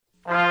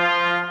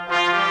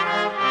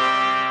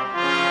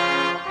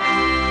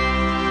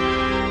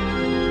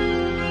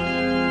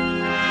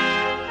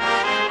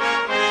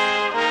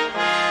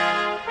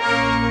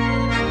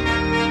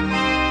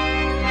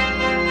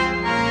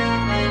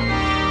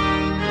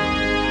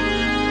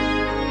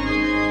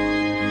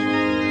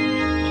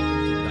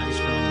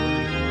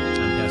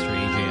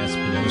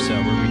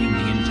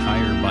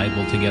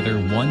Bible together,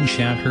 one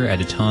chapter at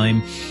a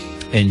time.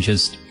 And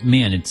just,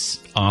 man, it's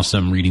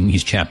awesome reading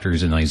these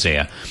chapters in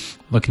Isaiah.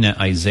 Looking at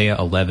Isaiah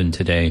 11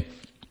 today.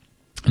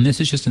 And this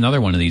is just another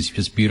one of these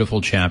just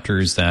beautiful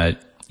chapters that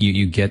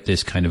you get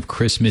this kind of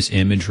Christmas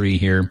imagery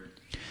here.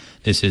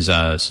 This is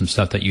some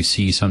stuff that you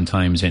see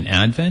sometimes in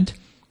Advent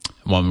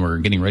when we're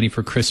getting ready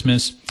for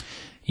Christmas.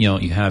 You know,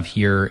 you have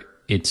here,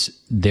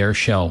 there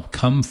shall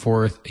come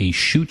forth a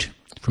shoot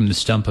from the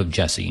stump of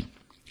Jesse,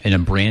 and a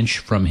branch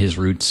from his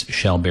roots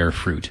shall bear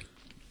fruit.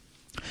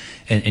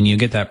 And you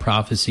get that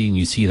prophecy, and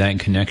you see that in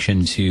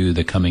connection to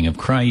the coming of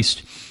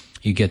Christ.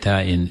 You get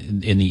that in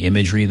the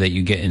imagery that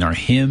you get in our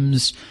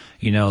hymns,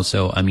 you know.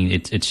 So, I mean,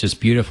 it's just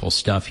beautiful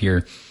stuff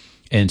here.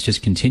 And it's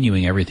just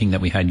continuing everything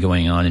that we had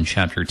going on in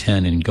chapter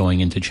 10 and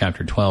going into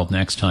chapter 12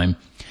 next time.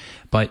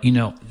 But, you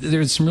know,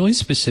 there's some really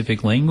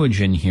specific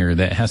language in here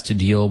that has to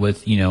deal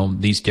with, you know,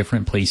 these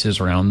different places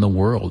around the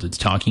world. It's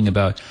talking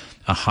about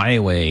a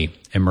highway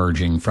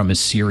emerging from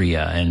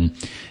Assyria and,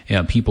 you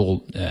know,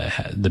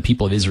 the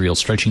people of Israel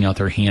stretching out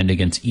their hand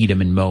against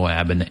Edom and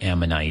Moab and the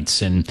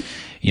Ammonites, and,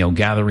 you know,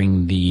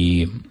 gathering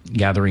the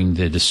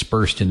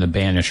dispersed and the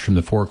banished from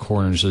the four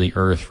corners of the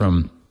earth,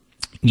 from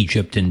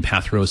Egypt and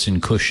Pathros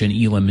and Cush and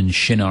Elam and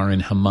Shinar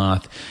and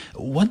Hamath.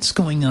 What's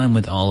going on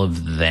with all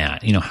of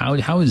that? You know,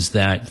 how is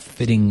that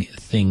fitting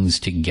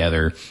things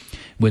together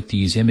with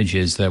these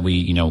images that we,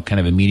 you know, kind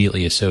of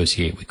immediately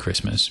associate with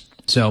Christmas?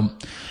 So,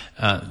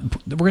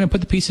 we're going to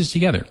put the pieces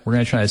together. We're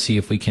going to try to see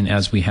if we can,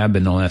 as we have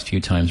been the last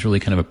few times, really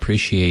kind of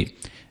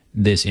appreciate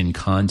this in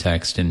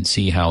context and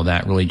see how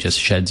that really just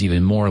sheds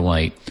even more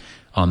light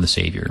on the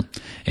Savior.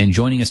 And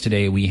joining us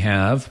today, we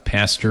have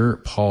Pastor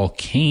Paul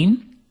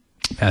Cain,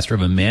 pastor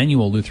of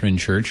Emmanuel Lutheran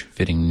Church,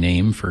 fitting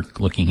name for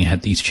looking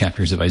at these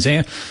chapters of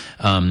Isaiah,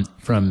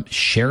 from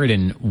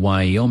Sheridan,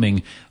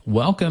 Wyoming.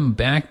 Welcome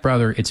back,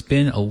 brother. It's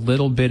been a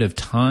little bit of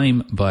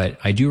time, but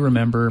I do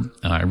remember,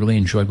 I really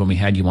enjoyed when we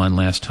had you on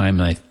last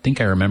time, and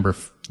I remember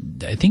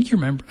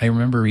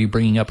you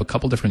bringing up a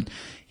couple different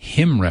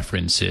hymn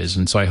references,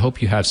 and so I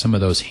hope you have some of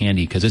those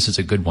handy, because this is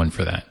a good one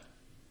for that.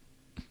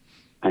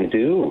 I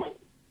do.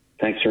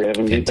 Thanks for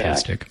having me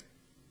back.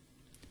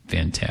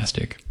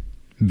 Fantastic.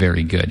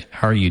 Very good.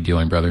 How are you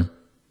doing, brother?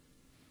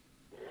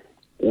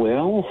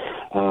 Well,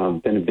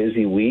 been a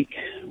busy week.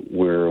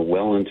 We're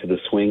well into the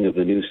swing of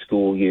the new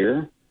school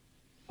year.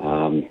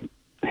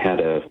 Had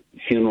a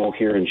funeral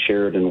here in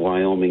Sheridan,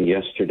 Wyoming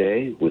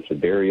yesterday, with the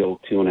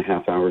burial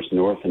 2.5 hours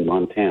north in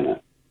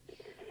Montana.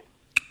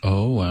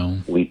 Oh, wow.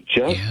 We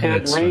just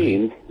had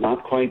rain, right.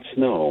 Not quite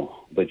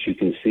snow, but you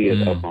can see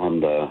it up on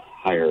the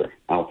higher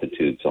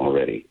altitudes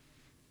already.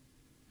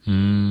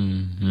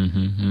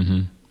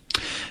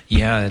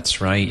 Yeah,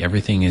 that's right.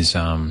 Everything is,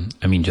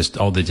 just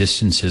all the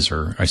distances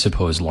are, I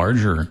suppose,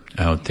 larger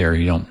out there.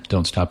 You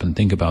don't stop and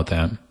think about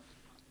that.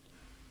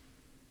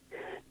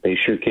 They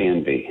sure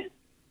can be.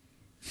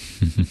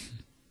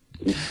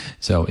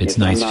 So it's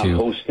nice to... I'm not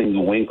hosting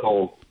the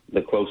Winkle.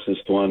 The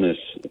closest one is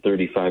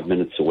 35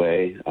 minutes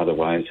away.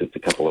 Otherwise, it's a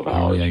couple of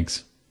hours. Oh,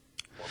 yikes.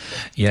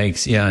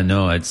 Yeah,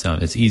 no,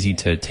 it's easy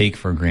to take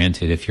for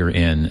granted if you're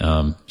in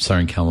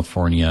Southern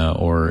California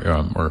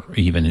or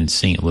even in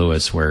St.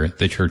 Louis, where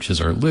the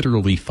churches are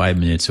literally 5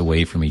 minutes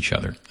away from each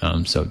other.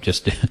 So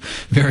just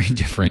very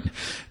different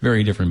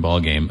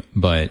ball game,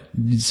 but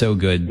so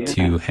good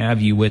to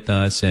have you with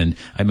us. And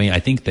I mean, I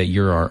think that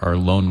you're our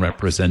lone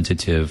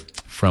representative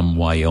from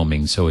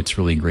Wyoming, so it's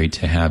really great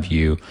to have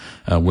you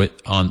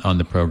on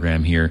the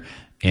program here.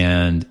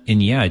 And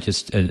yeah,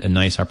 just a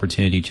nice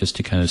opportunity just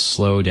to kind of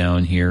slow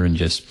down here and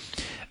just,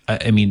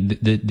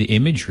 the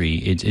imagery,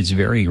 it's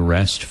very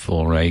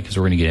restful, right? Because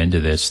we're going to get into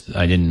this.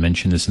 I didn't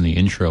mention this in the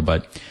intro,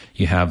 but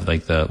you have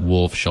like the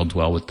wolf shall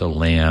dwell with the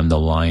lamb, the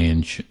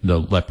lion, the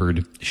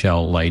leopard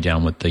shall lie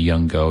down with the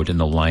young goat, and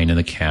the lion and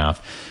the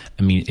calf.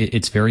 I mean,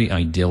 it's very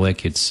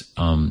idyllic. It's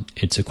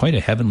quite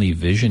a heavenly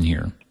vision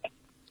here.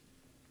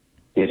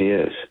 It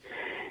is.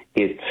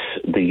 It's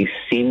the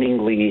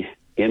seemingly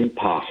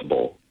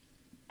impossible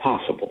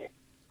possible.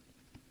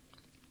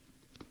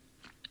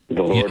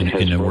 The Lord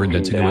has in a word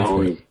that's a good word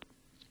for it.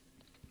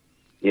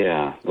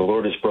 Yeah, the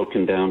Lord has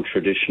broken down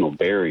traditional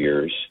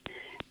barriers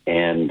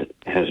and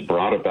has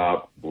brought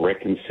about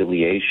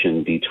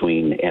reconciliation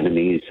between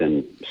enemies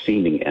and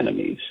seeming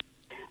enemies.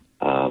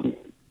 I'm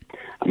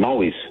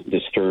always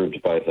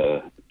disturbed by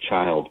the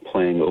child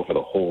playing over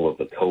the hole of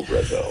the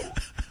cobra, though.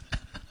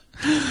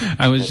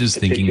 I was just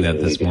thinking that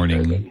this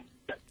morning.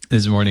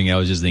 This morning, I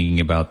was just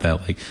thinking about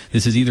that. Like,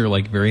 this is either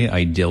like very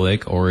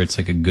idyllic, or it's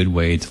like a good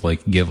way to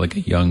like give like a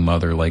young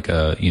mother like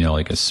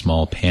a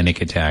small panic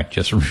attack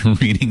just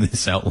reading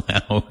this out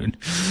loud.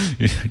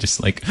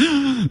 Just like,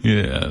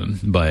 yeah.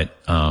 But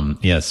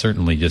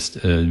certainly just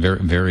very,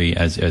 very,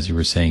 as you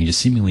were saying,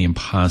 just seemingly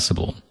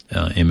impossible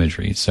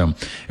imagery. So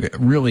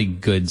really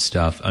good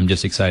stuff. I'm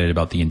just excited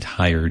about the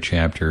entire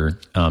chapter.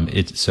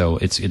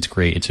 It's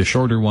great. It's a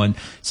shorter one.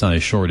 It's not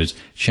as short as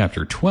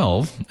chapter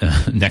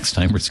 12. Next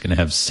time we're just going to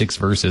have 6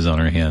 verses on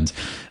our hands,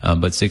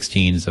 but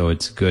 16. So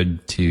it's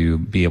good to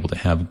be able to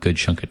have a good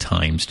chunk of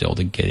time still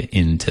to get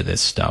into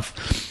this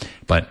stuff.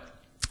 But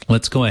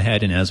Let's go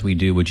ahead, and as we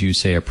do, would you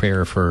say a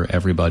prayer for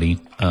everybody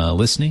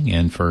listening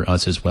and for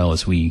us as well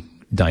as we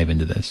dive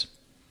into this?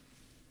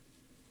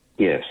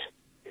 Yes.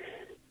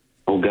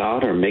 O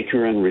God, our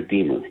Maker and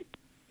Redeemer,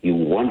 you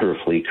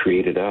wonderfully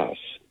created us,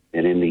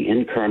 and in the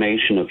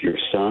incarnation of your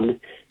Son,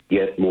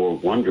 yet more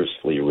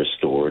wondrously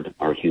restored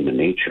our human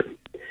nature.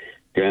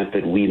 Grant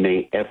that we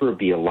may ever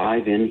be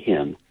alive in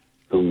him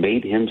who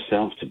made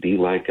himself to be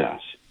like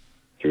us,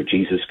 through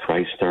Jesus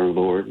Christ our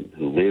Lord,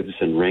 who lives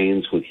and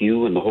reigns with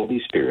you and the Holy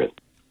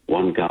Spirit,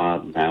 one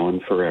God, now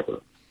and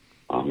forever.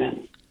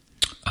 Amen.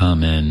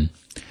 Amen.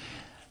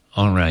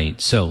 All right,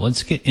 so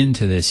let's get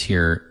into this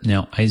here.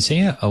 Now,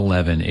 Isaiah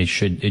 11,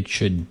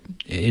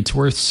 it's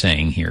worth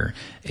saying here.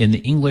 In the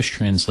English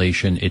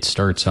translation, it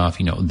starts off,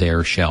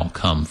 there shall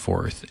come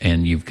forth.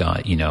 And you've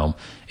got,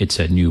 it's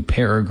a new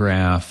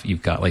paragraph.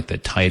 You've got like the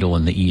title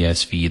in the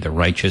ESV, the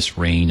righteous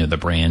reign of the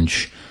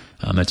branch.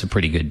 That's a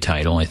pretty good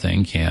title, I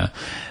think. Yeah.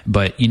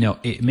 But,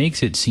 it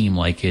makes it seem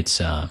like it's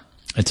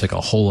like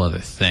a whole other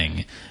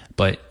thing.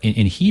 But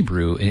in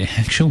Hebrew, it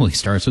actually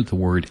starts with the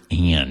word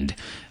 "and."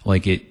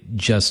 Like it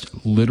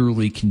just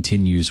literally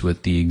continues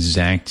with the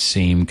exact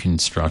same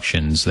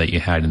constructions that you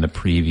had in the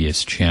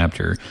previous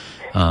chapter.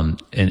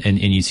 And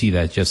you see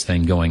that just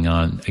then going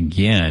on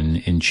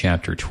again in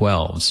chapter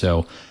 12.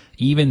 So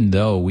even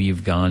though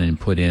we've gone and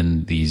put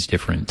in these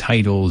different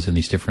titles and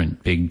these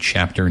different big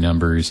chapter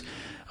numbers,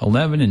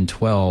 11 and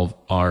 12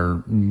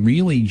 are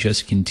really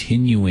just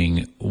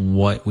continuing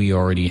what we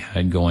already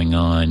had going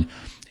on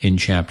in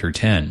chapter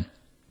 10.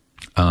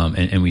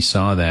 And we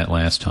saw that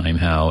last time,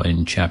 how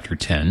in chapter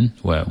 10,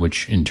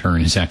 which in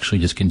turn is actually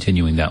just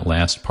continuing that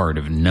last part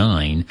of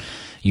 9,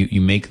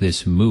 you make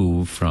this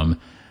move from,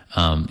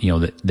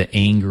 the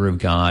anger of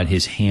God,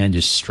 his hand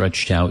is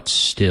stretched out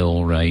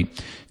still, right,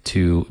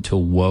 to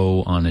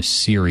woe on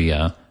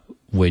Assyria,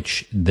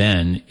 which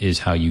then is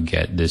how you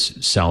get this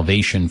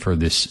salvation for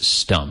this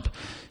stump.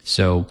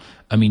 So,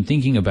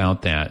 thinking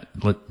about that,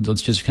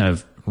 let's just kind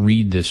of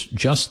read this,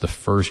 just the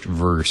first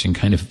verse, and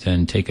kind of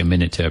then take a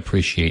minute to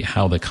appreciate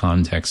how the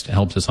context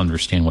helps us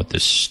understand what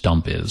this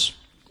stump is.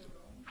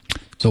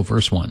 So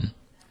verse 1,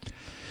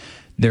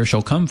 there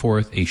shall come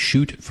forth a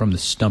shoot from the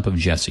stump of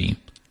Jesse,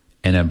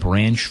 and a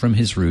branch from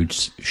his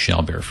roots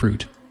shall bear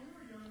fruit.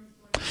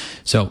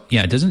 So,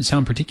 yeah, it doesn't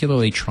sound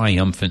particularly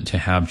triumphant to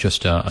have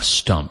just a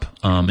stump.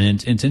 And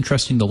it's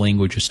interesting, the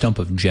language, a stump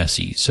of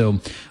Jesse. So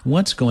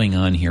what's going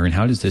on here, and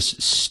how does this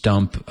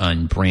stump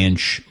and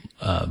branch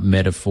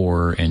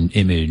metaphor and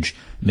image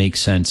make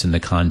sense in the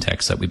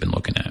context that we've been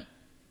looking at?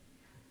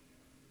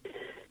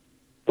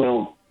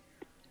 Well,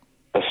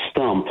 a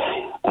stump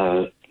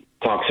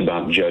talks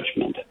about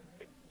judgment,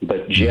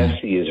 but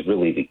Jesse is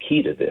really the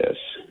key to this.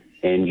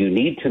 And you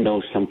need to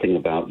know something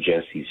about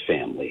Jesse's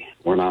family.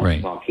 We're not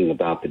talking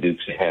about the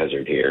Dukes of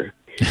Hazzard here,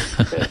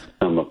 that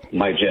some of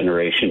my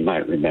generation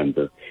might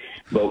remember.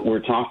 But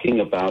we're talking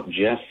about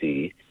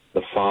Jesse,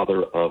 the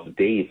father of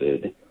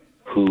David,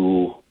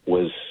 who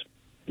was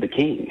the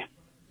king.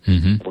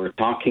 Mm-hmm. We're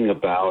talking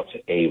about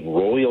a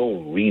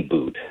royal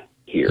reboot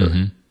here.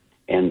 Mm-hmm.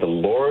 And the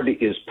Lord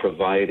is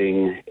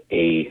providing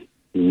a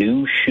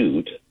new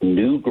shoot,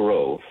 new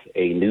growth,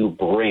 a new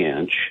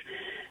branch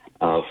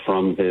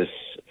from this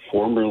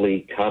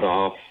formerly cut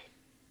off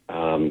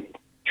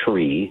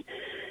tree,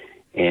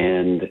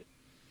 and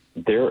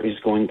there is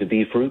going to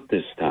be fruit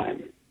this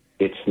time.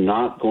 It's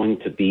not going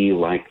to be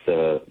like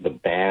the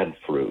bad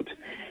fruit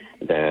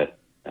that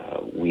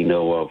we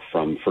know of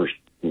from First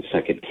and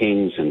Second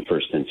Kings and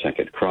First and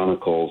Second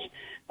Chronicles,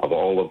 of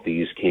all of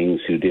these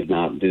kings who did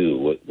not do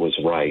what was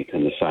right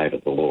in the sight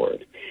of the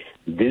Lord.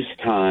 This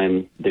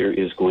time there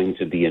is going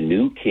to be a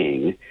new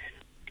king,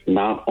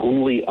 not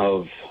only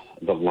of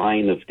the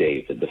line of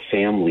David, the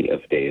family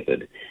of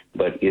David,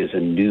 but is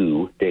a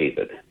new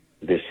David.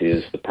 This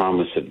is the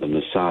promise of the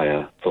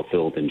Messiah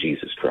fulfilled in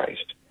Jesus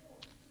Christ.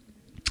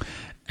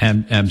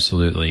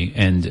 Absolutely.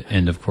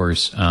 And of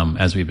course,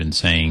 as we've been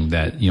saying,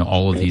 that,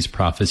 all of these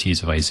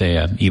prophecies of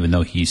Isaiah, even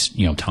though he's,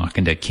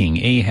 talking to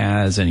King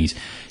Ahaz, and he's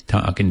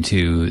talking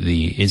to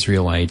the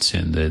Israelites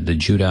and the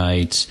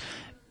Judahites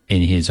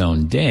in his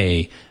own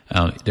day,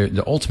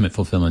 the ultimate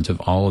fulfillment of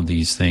all of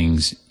these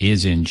things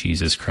is in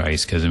Jesus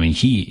Christ. Because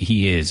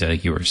he is,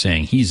 like you were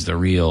saying, he's the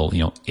real,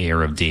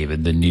 heir of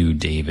David, the new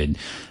David.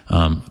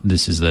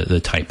 This is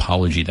the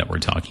typology that we're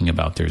talking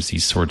about. There's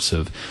these sorts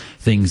of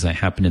things that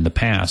happened in the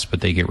past,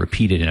 but they get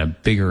repeated in a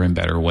bigger and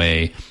better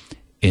way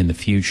in the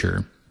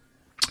future.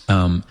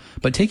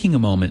 But taking a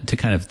moment to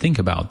kind of think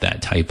about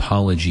that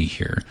typology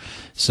here.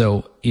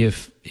 So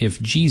if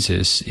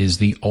Jesus is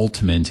the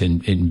ultimate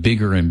and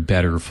bigger and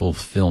better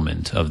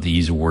fulfillment of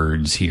these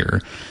words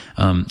here,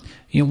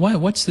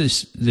 what's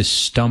this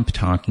stump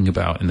talking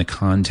about in the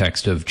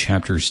context of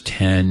chapters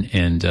 10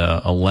 and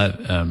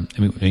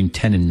 11?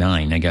 10 and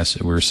 9, I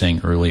guess we were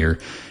saying earlier,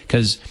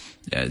 because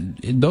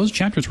those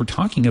chapters were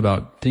talking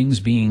about things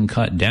being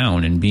cut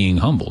down and being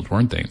humbled,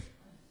 weren't they?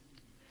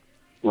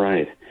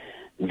 Right.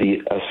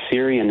 The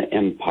Assyrian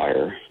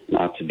Empire,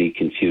 not to be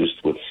confused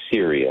with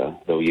Syria,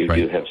 though you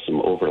do have some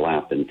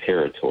overlap in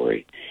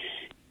territory,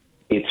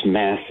 It's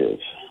massive.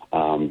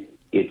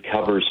 It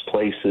covers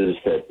places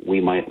that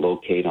we might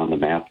locate on the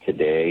map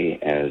today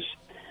as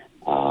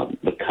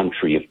the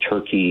country of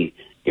Turkey,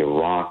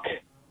 Iraq,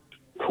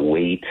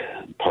 Kuwait,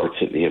 parts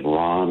of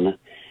Iran,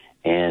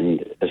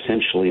 and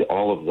essentially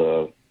all of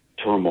the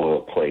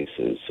turmoil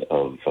places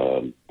of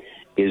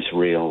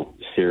Israel,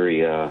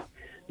 Syria,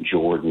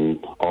 Jordan,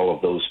 all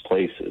of those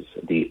places.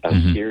 The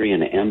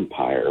Assyrian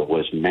Empire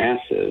was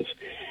massive,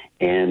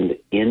 and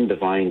in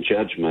divine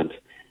judgment,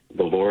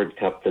 the Lord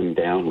cut them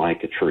down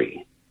like a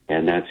tree.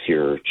 And that's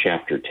your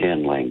chapter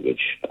 10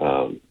 language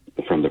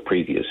from the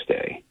previous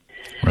day.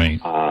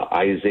 Right.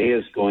 Isaiah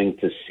is going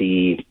to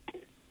see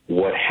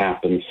what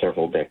happened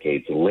several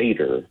decades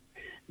later.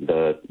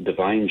 The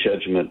divine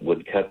judgment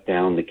would cut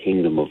down the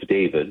kingdom of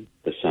David,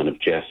 the son of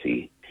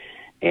Jesse,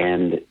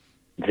 and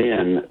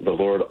then the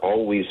Lord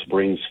always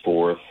brings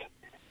forth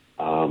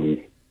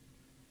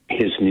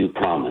his new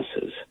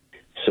promises.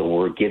 So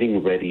we're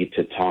getting ready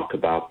to talk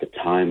about the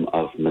time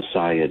of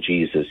Messiah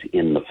Jesus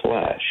in the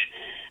flesh,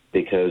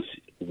 because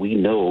we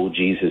know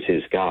Jesus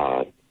is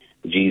God.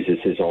 Jesus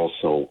is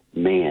also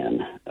man,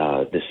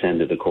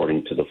 descended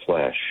according to the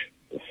flesh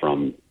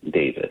from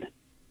David.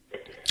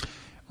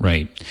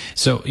 Right.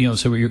 So,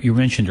 so you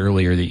mentioned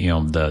earlier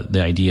that,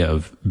 the idea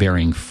of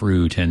bearing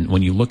fruit. And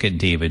when you look at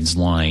David's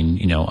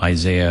line,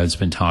 Isaiah has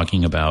been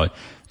talking about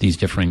these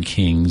different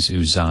kings,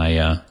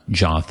 Uzziah,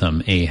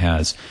 Jotham,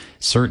 Ahaz.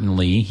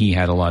 Certainly, he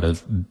had a lot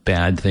of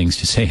bad things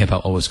to say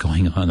about what was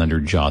going on under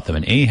Jotham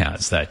and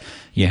Ahaz, that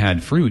you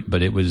had fruit,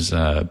 but it was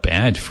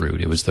bad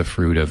fruit. It was the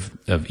fruit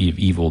of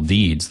evil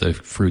deeds, the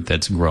fruit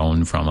that's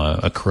grown from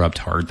a corrupt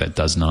heart that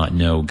does not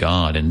know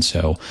God. And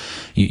so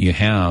you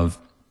have,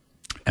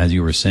 as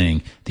you were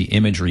saying, the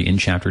imagery in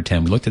chapter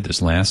 10, we looked at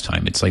this last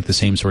time. It's like the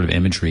same sort of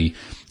imagery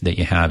that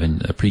you have in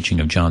the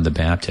preaching of John the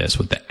Baptist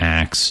with the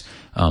axe,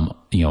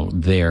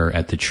 there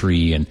at the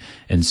tree.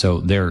 And so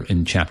there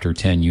in chapter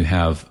 10, you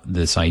have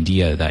this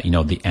idea that,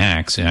 the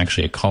axe, and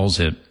actually it calls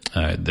it,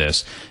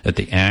 that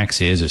the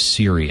axe is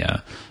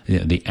Assyria.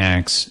 The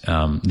axe,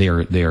 they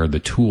are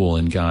the tool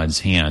in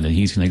God's hand, and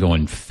he's going to go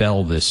and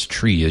fell this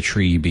tree, the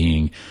tree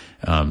being,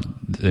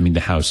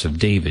 the house of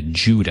David,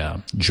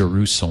 Judah,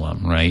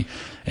 Jerusalem, right?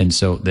 And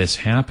so this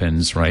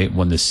happens, right,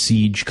 when the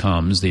siege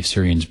comes, the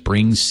Assyrians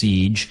bring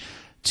siege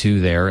to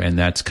there, and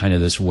that's kind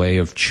of this way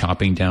of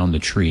chopping down the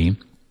tree.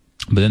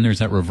 But then there's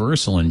that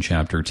reversal in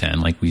chapter 10,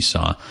 like we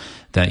saw,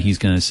 that he's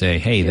going to say,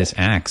 hey, this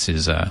axe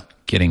is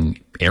getting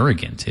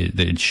arrogant.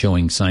 It's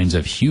showing signs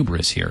of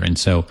hubris here. And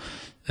so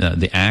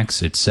the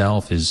axe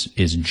itself is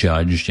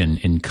judged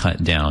and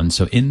cut down.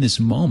 So in this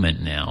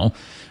moment now,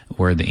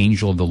 where the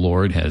angel of the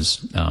Lord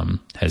has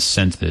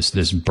sent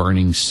this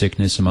burning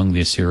sickness among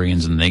the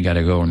Assyrians, and they got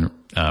to go and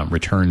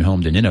return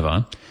home to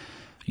Nineveh,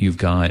 you've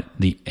got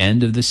the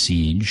end of the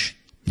siege,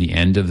 the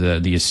end of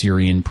the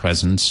Assyrian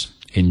presence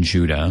in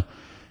Judah,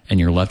 and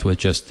you're left with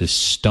just this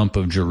stump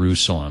of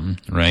Jerusalem,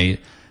 right?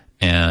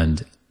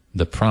 And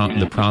the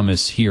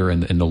promise here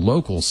in the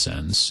local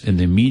sense, in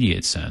the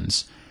immediate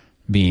sense,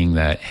 being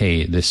that,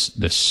 hey, this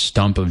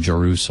stump of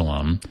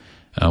Jerusalem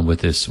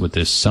with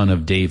this son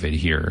of David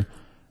here,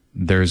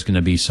 there's going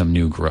to be some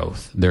new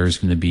growth. There's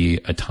going to be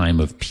a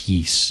time of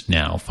peace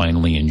now,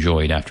 finally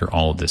enjoyed after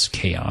all of this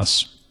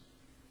chaos.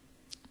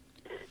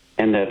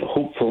 And that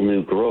hopeful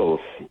new growth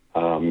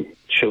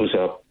shows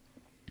up,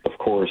 of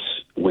course,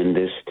 when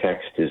this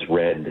text is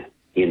read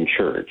in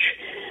church.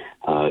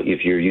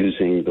 If you're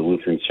using the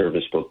Lutheran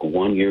Service Book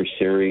 1 Year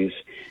series,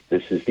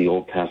 this is the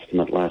Old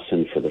Testament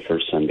lesson for the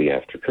first Sunday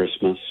after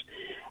Christmas.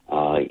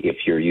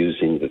 If you're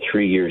using the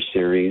 3 Year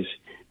series,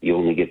 you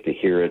only get to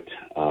hear it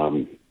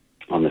on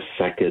the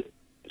second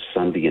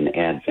Sunday in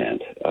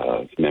Advent,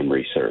 if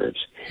memory serves.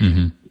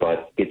 Mm-hmm.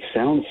 But it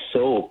sounds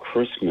so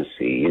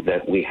Christmassy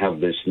that we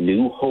have this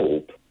new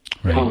hope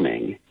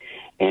coming,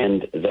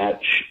 and that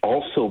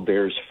also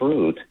bears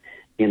fruit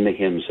in the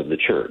hymns of the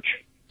church.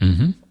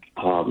 Mm-hmm.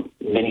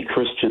 Many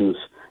Christians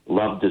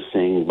love to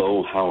sing,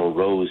 "Lo, how a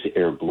rose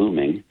ere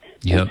blooming."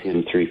 Yep. That's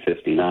hymn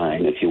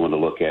 359, if you want to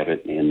look at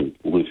it in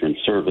Lutheran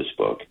Service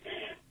Book,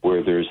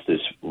 where there's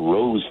this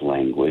rose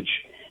language.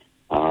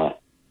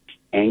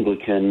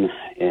 Anglican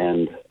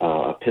and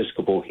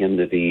Episcopal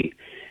hymnody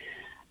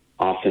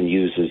often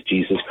uses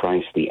Jesus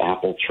Christ the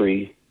apple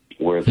tree,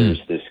 where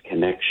there's this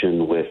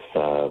connection with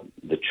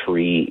the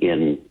tree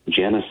in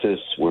Genesis,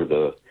 where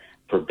the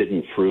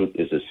forbidden fruit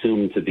is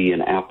assumed to be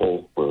an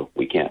apple, where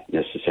we can't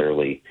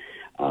necessarily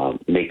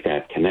make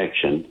that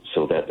connection,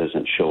 so that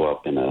doesn't show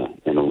up in a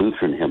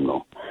Lutheran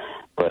hymnal.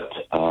 But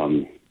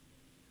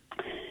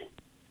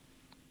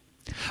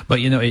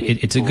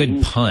it's a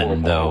good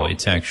pun, though.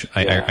 It's actually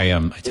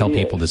I tell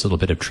people this little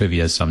bit of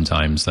trivia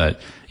sometimes, that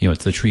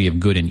it's the tree of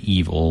good and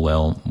evil.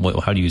 Well,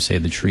 how do you say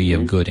the tree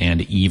of good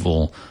and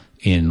evil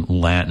in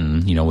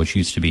Latin? Which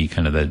used to be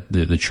kind of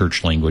the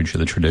church language or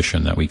the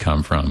tradition that we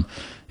come from.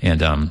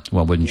 And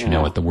wouldn't you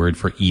know it? The word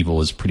for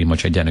evil is pretty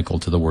much identical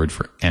to the word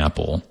for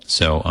apple.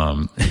 So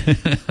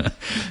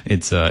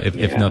it's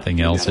if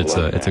nothing else, it's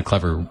a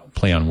clever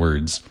play on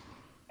words.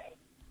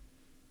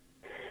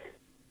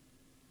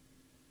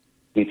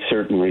 It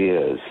certainly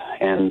is.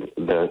 And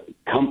the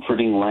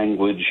comforting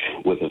language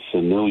with a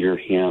familiar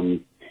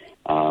hymn,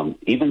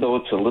 even though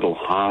it's a little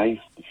high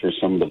for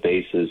some of the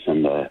basses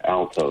and the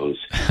altos,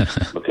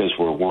 because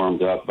we're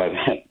warmed up by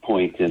that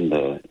point in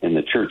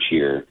the church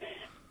year,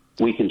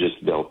 we can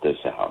just belt this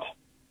out.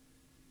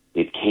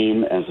 It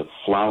came as a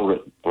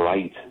floweret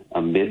bright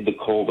amid the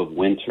cold of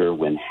winter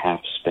when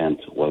half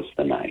spent was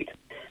the night.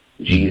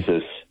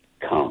 Jesus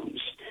comes.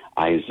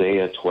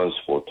 Isaiah 'twas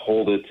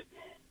foretold it,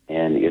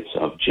 and it's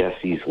of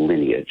Jesse's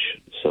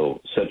lineage.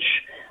 So such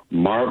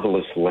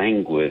marvelous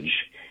language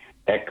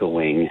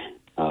echoing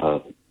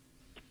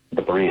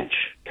the branch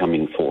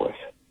coming forth.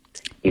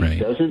 It Right.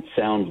 doesn't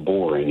sound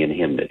boring in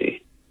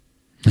hymnody.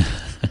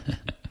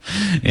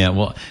 Yeah,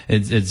 well,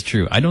 it's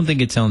true. I don't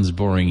think it sounds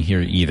boring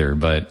here either,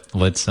 but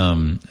let's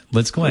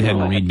go ahead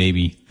and read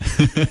maybe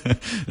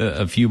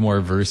a few more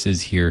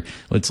verses here.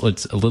 Let's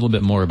a little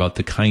bit more about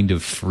the kind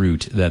of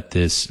fruit that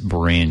this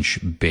branch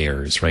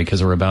bears, right?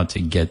 Because we're about to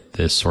get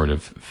this sort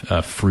of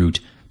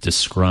fruit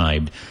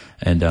described,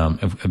 and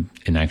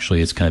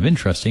actually it's kind of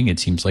interesting. It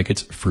seems like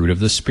it's fruit of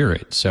the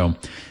Spirit. So,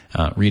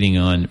 reading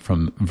on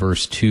from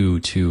verse 2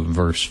 to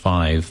verse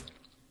 5.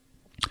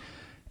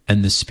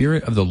 And the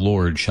Spirit of the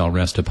Lord shall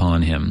rest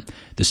upon him,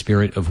 the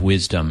Spirit of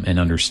wisdom and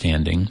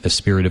understanding, the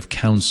Spirit of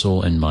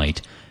counsel and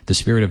might, the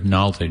Spirit of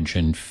knowledge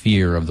and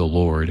fear of the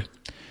Lord.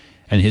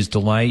 And his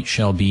delight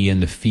shall be in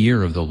the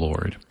fear of the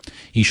Lord.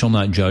 He shall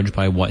not judge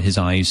by what his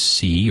eyes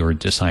see, or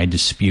decide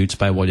disputes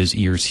by what his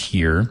ears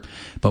hear,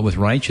 but with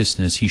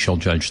righteousness he shall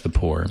judge the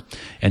poor,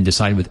 and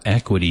decide with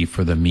equity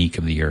for the meek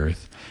of the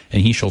earth.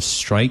 And he shall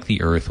strike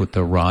the earth with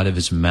the rod of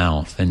his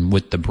mouth, and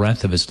with the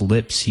breath of his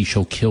lips he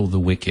shall kill the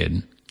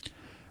wicked.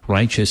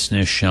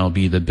 Righteousness shall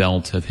be the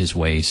belt of his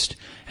waist,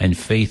 and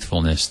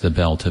faithfulness the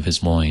belt of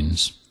his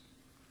loins.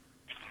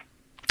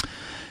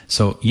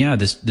 So yeah,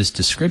 this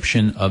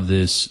description of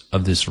this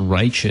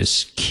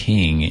righteous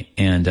king,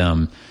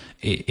 and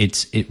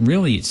it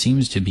really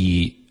seems to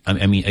be.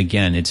 I mean,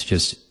 again, it's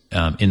just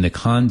in the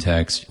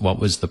context. What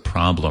was the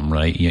problem,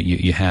 right?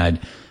 You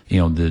had,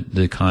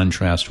 the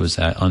contrast was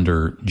that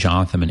under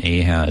Jotham and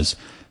Ahaz,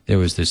 there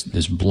was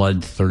this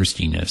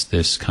bloodthirstiness,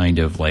 this kind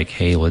of like,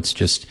 hey, let's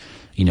just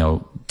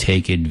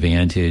take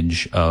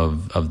advantage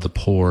of the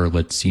poor.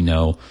 Let's,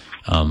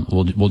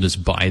 we'll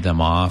just buy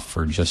them off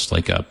for just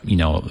like a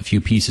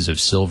few pieces of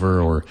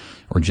silver or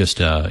just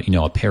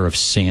a pair of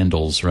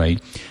sandals, right?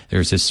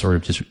 There's this sort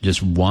of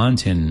just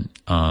wanton,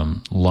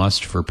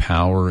 lust for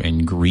power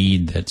and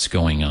greed that's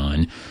going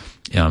on.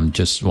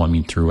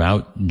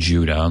 Throughout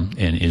Judah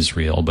and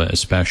Israel, but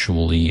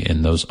especially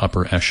in those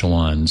upper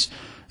echelons.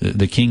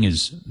 The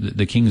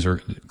kings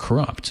are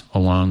corrupt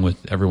along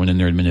with everyone in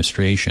their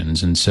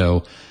administrations. And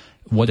so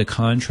what a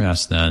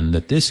contrast then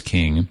that this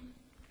king,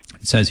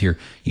 it says here,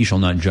 he shall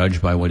not judge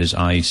by what his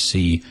eyes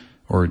see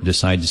or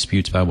decide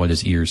disputes by what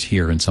his ears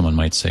hear. And someone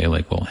might say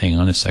like, well, hang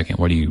on a second.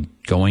 What are you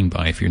going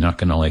by if you're not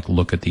going to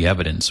look at the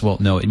evidence? Well,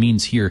 no, it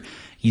means here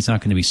he's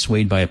not going to be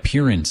swayed by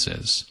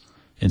appearances.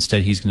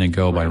 Instead, he's going to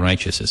go by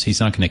righteousness. He's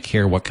not going to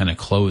care what kind of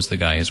clothes the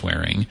guy is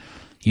wearing.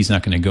 He's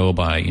not going to go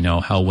by,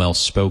 how well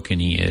spoken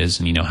he is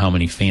and, how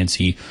many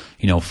fancy,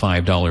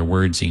 $5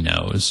 words he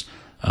knows.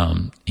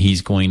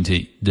 He's going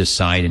to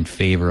decide in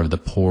favor of the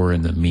poor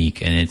and the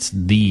meek. And it's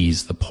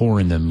the poor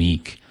and the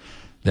meek,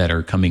 that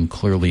are coming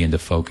clearly into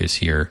focus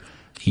here.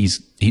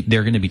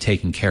 They're going to be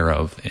taken care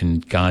of,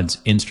 and God's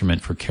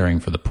instrument for caring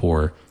for the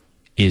poor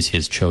is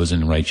his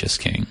chosen righteous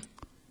king.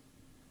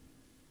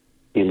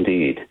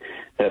 Indeed.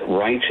 That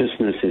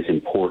righteousness is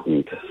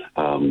important.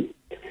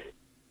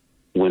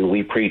 When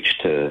we preach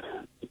to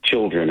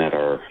children at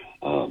our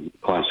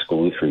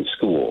classical Lutheran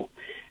school,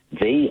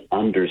 they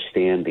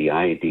understand the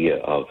idea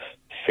of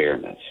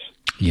fairness.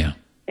 Yeah.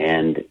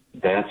 And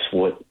that's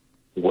what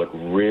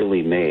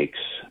really makes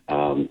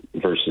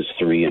verses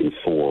 3 and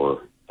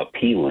 4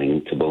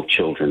 appealing to both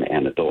children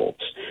and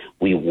adults.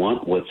 We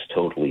want what's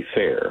totally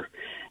fair.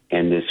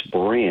 And this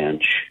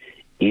branch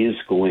is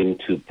going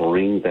to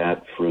bring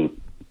that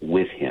fruit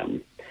with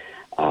him.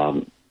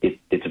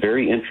 It's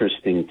very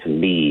interesting to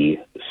me,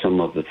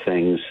 some of the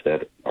things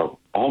that are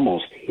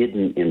almost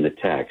hidden in the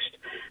text,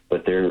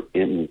 but they're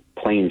in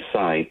plain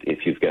sight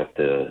if you've got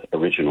the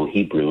original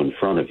Hebrew in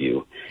front of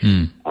you.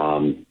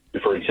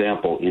 For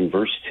example, in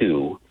verse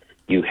 2,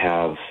 you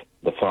have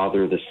the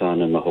Father, the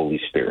Son, and the Holy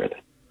Spirit.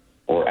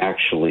 Or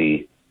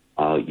actually,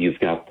 you've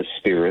got the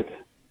Spirit,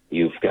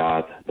 you've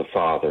got the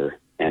Father,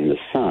 and the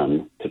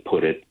Son, to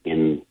put it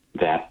in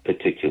that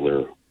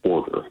particular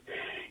order.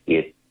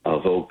 It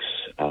evokes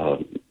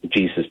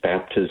Jesus'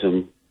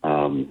 baptism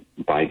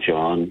by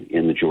John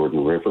in the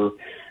Jordan River.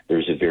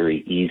 There's a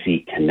very easy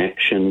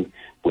connection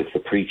with the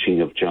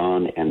preaching of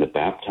John and the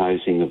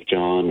baptizing of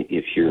John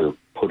if you're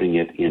putting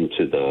it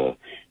into the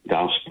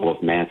Gospel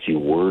of Matthew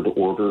word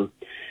order.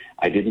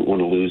 I didn't want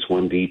to lose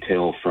one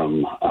detail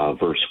from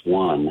verse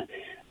 1.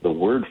 The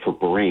word for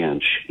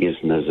branch is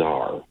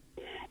Nazar,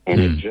 and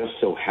it just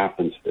so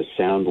happens to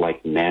sound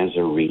like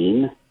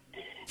Nazarene,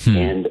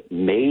 and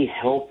may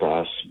help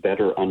us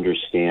better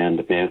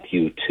understand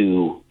Matthew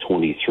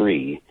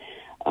 2:23,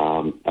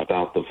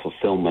 about the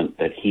fulfillment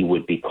that he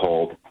would be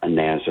called a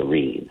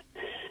Nazarene.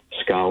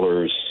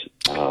 Scholars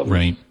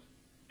Right.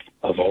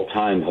 of all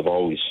time have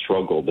always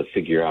struggled to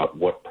figure out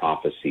what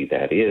prophecy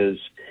that is.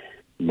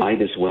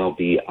 Might as well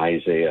be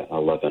Isaiah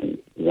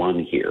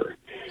 11:1 here.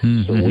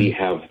 Mm-hmm. So we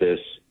have this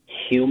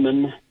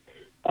human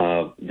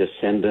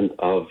descendant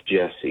of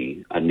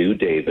Jesse, a new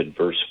David,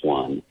 verse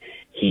 1.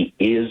 He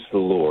is the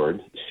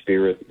Lord,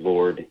 Spirit,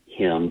 Lord,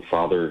 Him,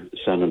 Father,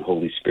 Son, and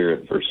Holy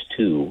Spirit, verse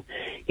 2.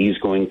 He's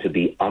going to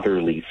be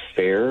utterly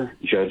fair,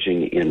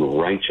 judging in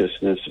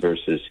righteousness,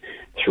 verses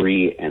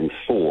 3 and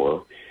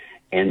 4,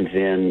 and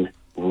then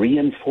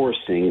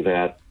reinforcing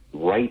that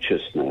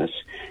righteousness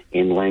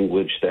in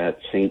language that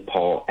St.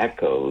 Paul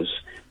echoes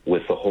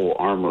with the whole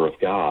armor of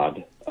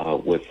God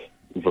with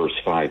verse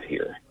 5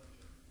 here.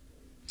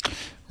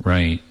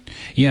 Right.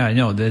 Yeah,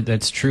 no,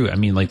 that's true. I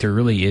mean, like, there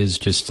really is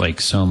just like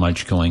so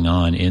much going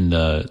on in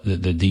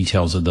the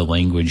details of the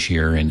language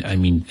here. And I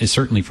mean, it's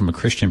certainly from a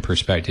Christian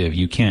perspective,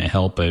 you can't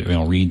help but,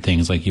 read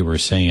things like you were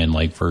saying,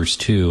 like verse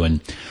 2,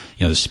 and,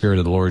 the Spirit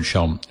of the Lord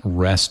shall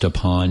rest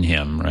upon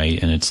him, right?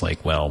 And it's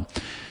like, well,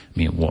 I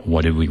mean,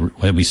 what did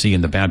we see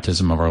in the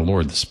baptism of our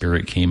Lord? The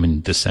Spirit came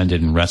and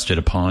descended and rested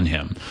upon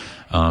him.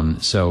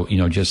 So,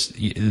 just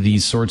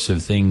these sorts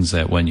of things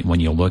that when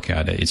you look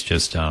at it, it's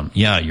just,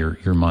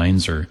 your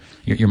mind's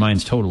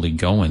totally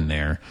going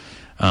there.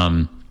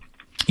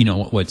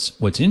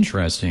 What's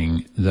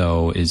interesting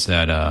though is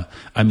that,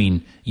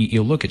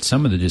 you look at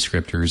some of the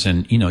descriptors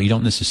and, you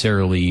don't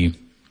necessarily,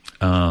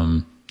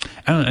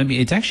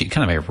 it's actually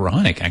kind of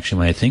ironic, actually,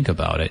 when I think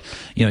about it.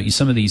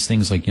 Some of these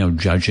things like,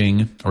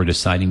 judging or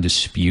deciding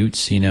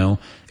disputes,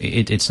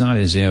 it's not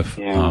as if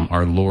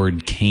our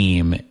Lord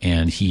came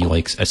and he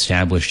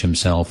established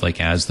himself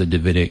as the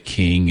Davidic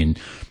king and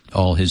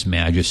all his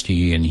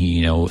majesty, and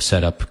he,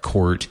 set up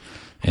court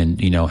and,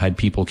 had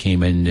people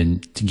came in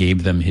and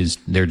gave them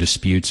their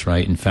disputes,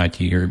 right? In fact,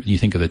 you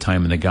think of the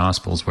time in the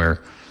Gospels where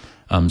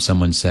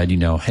someone said,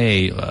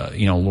 hey,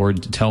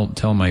 Lord,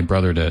 tell my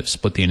brother to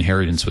split the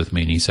inheritance with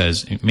me. And he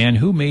says, man,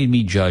 who made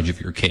me judge of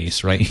your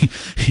case, right?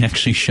 He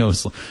actually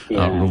shows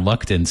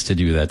reluctance to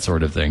do that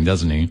sort of thing,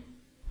 doesn't he?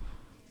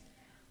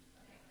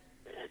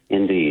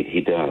 Indeed, he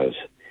does.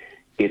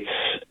 It's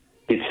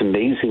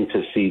amazing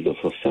to see the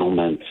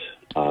fulfillment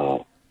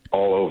all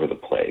over the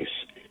place.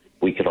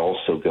 We could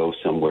also go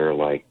somewhere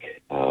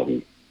like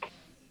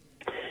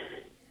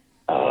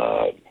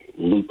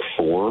Luke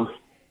 4,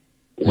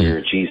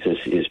 where Jesus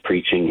is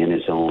preaching in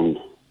his own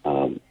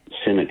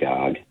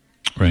synagogue.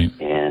 Right.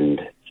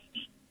 And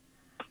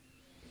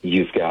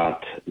you've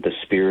got the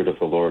Spirit of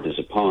the Lord is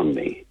upon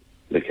me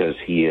because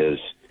he has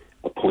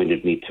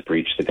appointed me to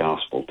preach the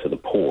gospel to the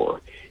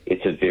poor.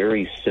 It's a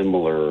very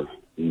similar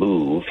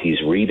move.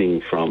 He's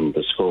reading from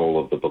the scroll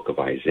of the book of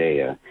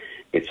Isaiah.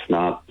 It's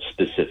not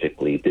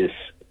specifically this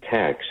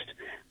text,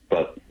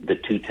 but the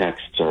two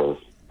texts are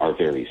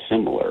very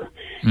similar.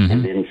 Mm-hmm.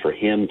 And then for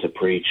him to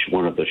preach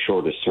one of the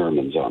shortest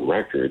sermons on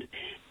record,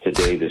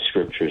 today the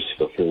scriptures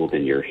fulfilled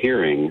in your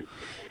hearing.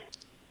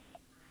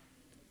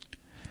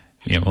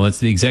 Yeah, well, that's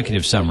the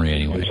executive summary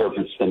anyway.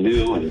 Interprets the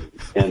new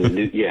and the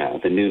new,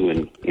 the new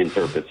and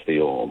interprets the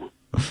old.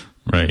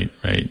 Right.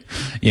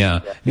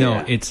 Yeah.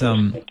 No, it's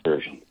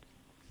version.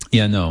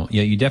 Yeah, no.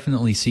 Yeah, you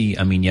definitely see,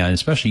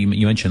 especially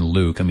you mentioned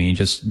Luke.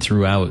 Just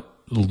throughout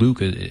Luke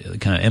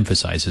kind of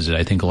emphasizes it,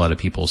 I think a lot of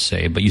people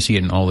say, but you see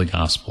it in all the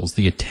Gospels.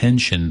 The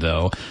attention,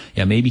 though,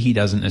 maybe he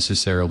doesn't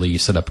necessarily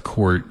set up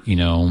court,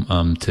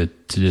 to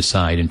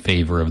decide in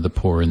favor of the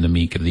poor and the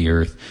meek of the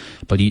earth,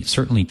 but he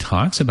certainly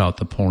talks about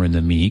the poor and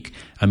the meek.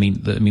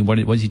 What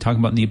is he talking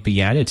about in the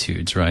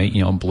Beatitudes, right?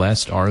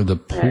 Blessed are the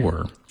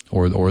poor.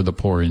 Or the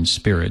poor in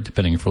spirit,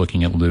 depending if we're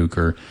looking at Luke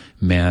or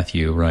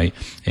Matthew, right?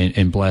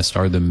 And blessed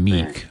are the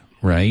meek,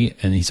 right?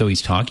 And so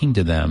he's talking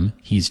to them.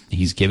 He's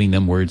giving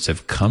them words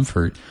of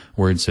comfort,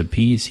 words of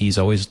peace. He's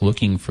always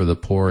looking for the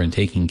poor and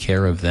taking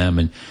care of them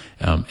and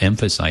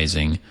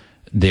emphasizing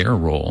their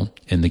role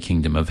in the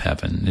kingdom of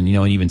heaven. And,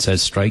 it even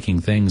says striking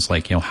things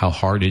like, how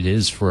hard it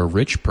is for a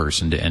rich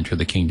person to enter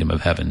the kingdom of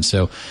heaven.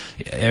 So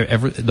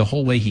the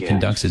whole way he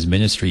conducts his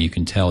ministry, you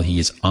can tell he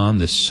is on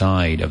the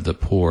side of the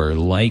poor,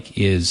 like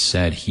is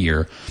said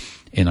here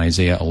in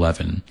Isaiah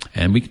 11.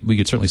 And we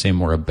could certainly say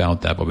more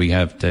about that, but we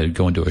have to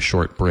go into a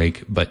short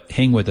break. But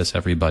hang with us,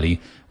 everybody.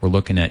 We're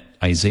looking at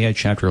Isaiah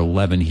chapter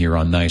 11 here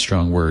on Thy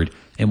Strong Word,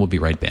 and we'll be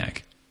right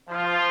back.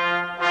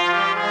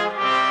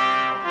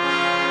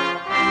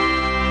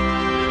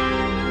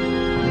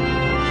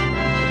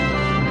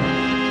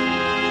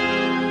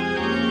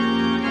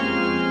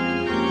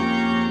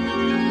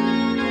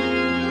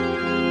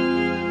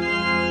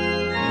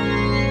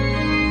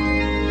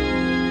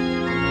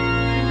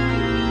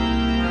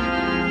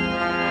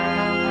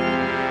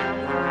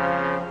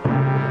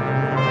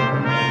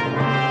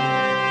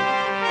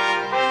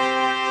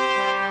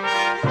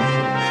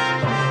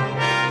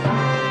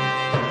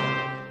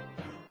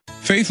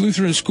 Faith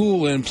Lutheran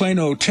School in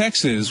Plano,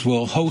 Texas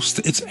will host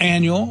its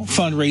annual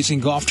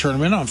fundraising golf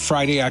tournament on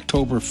Friday,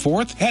 October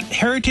 4th at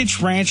Heritage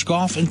Ranch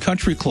Golf and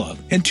Country Club.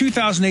 In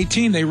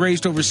 2018, they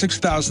raised over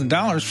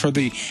 $6,000 for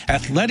the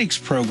athletics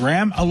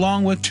program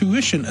along with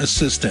tuition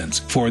assistance.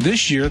 For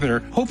this year,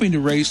 they're hoping to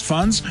raise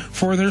funds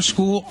for their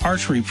school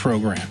archery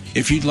program.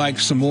 If you'd like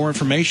some more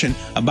information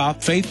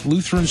about Faith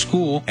Lutheran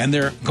School and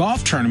their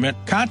golf tournament,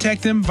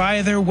 contact them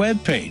via their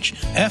webpage,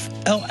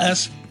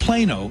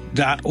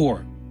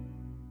 flsplano.org.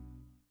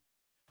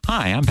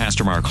 Hi, I'm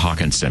Pastor Mark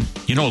Hawkinson.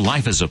 You know,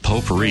 life is a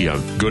potpourri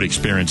of good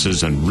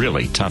experiences and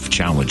really tough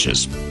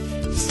challenges.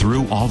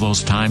 Through all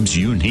those times,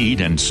 you need,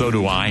 and so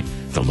do I,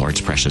 the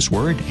Lord's precious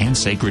word and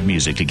sacred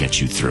music to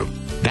get you through.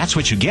 That's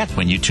what you get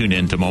when you tune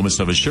in to Moments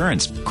of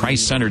Assurance.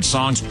 Christ-centered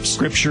songs,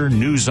 scripture,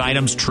 news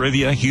items,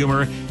 trivia,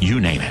 humor, you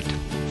name it.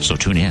 So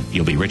tune in.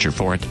 You'll be richer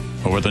for it.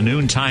 Over the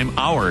noontime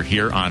hour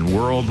here on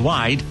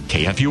Worldwide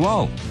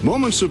KFUO.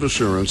 Moments of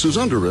Assurance is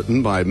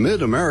underwritten by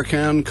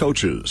Mid-American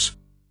Coaches.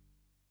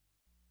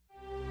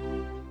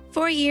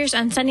 4 years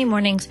on Sunday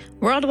mornings,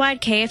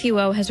 Worldwide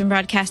KFUO has been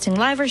broadcasting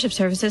live worship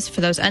services for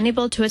those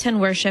unable to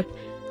attend worship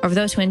or for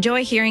those who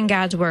enjoy hearing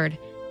God's Word.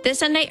 This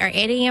Sunday, our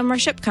 8 a.m.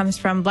 worship comes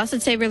from Blessed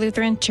Savior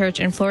Lutheran Church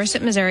in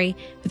Florissant, Missouri,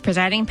 with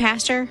presiding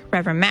pastor,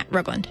 Reverend Matt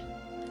Rugland.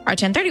 Our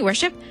 10:30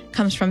 worship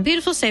comes from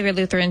Beautiful Savior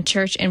Lutheran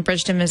Church in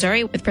Bridgeton,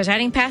 Missouri, with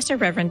presiding pastor,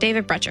 Reverend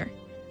David Brecher.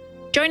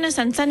 Join us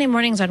on Sunday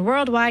mornings on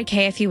Worldwide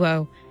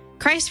KFUO.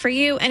 Christ for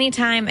you,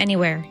 anytime,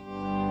 anywhere.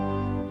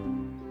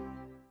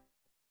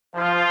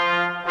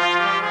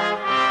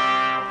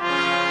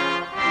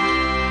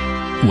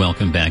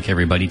 Welcome back,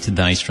 everybody, to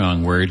Thy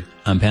Strong Word.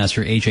 I'm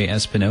Pastor A.J.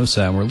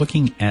 Espinosa, and we're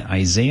looking at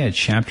Isaiah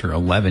chapter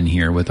 11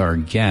 here with our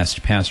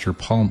guest, Pastor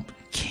Paul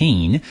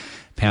Cain,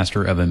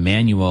 pastor of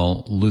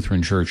Emmanuel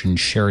Lutheran Church in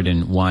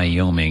Sheridan,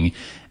 Wyoming.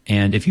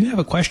 And if you have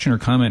a question or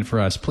comment for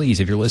us, please,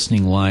 if you're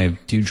listening live,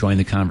 do join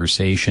the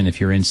conversation.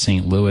 If you're in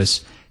St.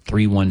 Louis,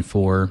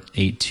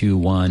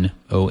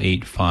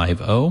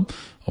 314-821-0850.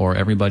 Or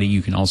everybody,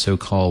 you can also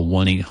call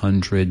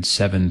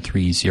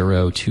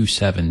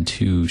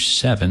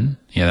 1-800-730-2727.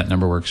 Yeah, that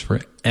number works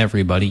for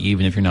everybody,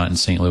 even if you're not in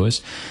St.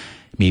 Louis.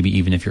 Maybe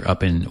even if you're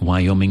up in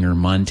Wyoming or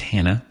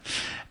Montana.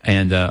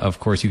 And, of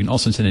course, you can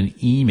also send an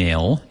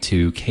email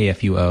to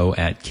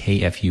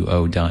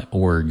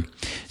kfuo@kfuo.org.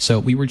 So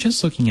we were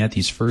just looking at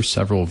these first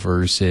several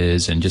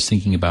verses and just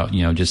thinking about,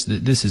 just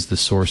this is the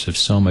source of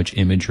so much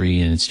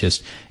imagery, and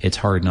it's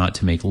hard not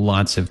to make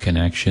lots of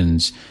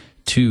connections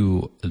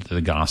to the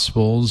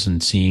Gospels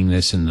and seeing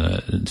this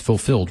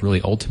fulfilled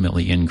really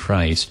ultimately in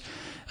Christ.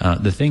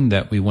 The thing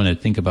that we want to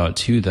think about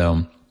too,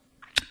 though,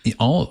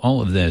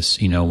 all of this,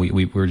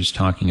 we were just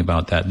talking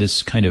about that,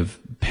 this kind of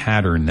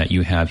pattern that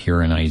you have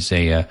here in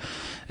Isaiah,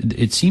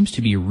 it seems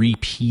to be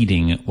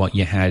repeating what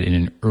you had in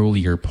an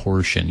earlier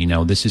portion.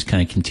 This is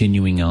kind of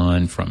continuing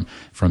on from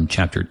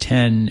chapter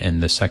 10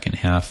 and the second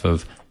half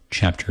of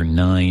chapter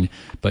 9.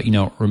 But,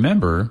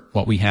 remember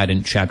what we had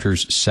in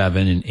chapters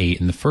 7 and 8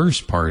 in the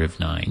first part of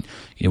 9,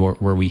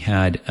 where we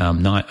had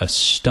not a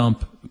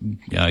stump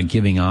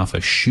giving off a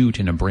shoot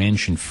and a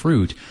branch and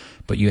fruit,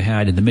 but you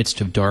had in the midst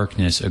of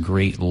darkness a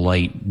great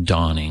light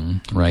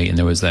dawning, right? And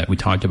there was we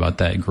talked about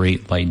that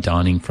great light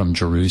dawning from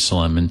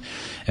Jerusalem. And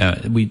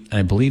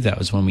I believe that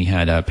was when we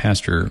had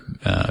Pastor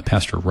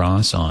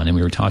Ross on, and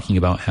we were talking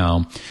about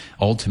how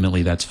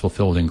ultimately that's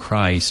fulfilled in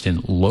Christ,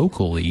 and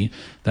locally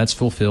that's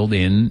fulfilled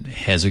in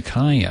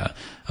Hezekiah,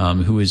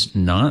 who is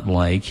not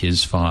like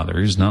his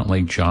fathers, not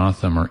like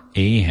Jotham or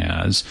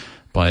Ahaz,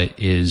 but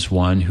is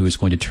one who is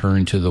going to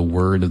turn to the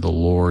word of the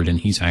Lord, and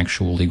he's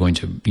actually going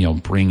to,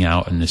 bring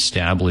out and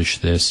establish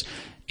this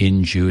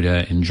in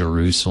Judah, in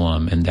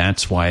Jerusalem, and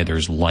that's why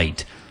there's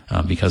light,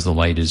 because the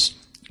light is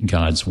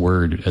God's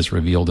word as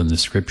revealed in the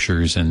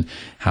scriptures, and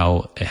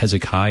how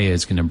Hezekiah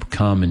is going to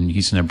come and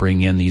he's going to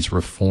bring in these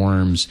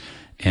reforms,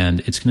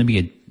 and it's going to be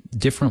a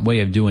different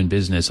way of doing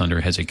business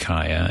under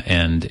Hezekiah,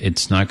 and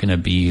it's not going to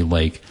be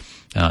like,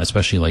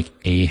 especially like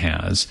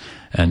Ahaz,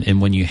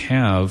 and when you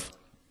have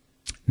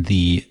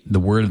the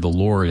word of the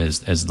Lord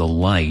as the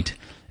light,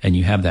 and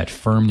you have that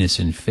firmness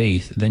in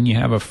faith, then you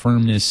have a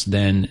firmness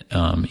then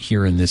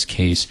here in this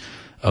case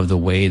of the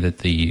way that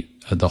the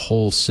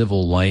whole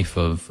civil life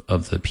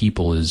of the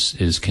people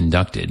is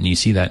conducted. And you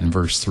see that in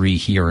verse 3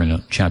 here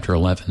in chapter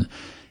 11.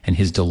 And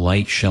his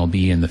delight shall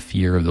be in the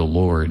fear of the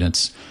Lord.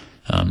 That's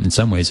in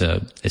some ways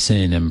a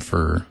synonym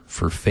for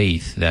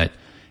faith, that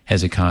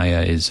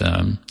Hezekiah is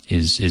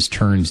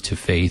turned to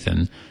faith,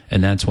 and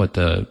that's what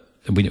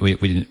we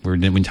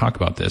didn't talk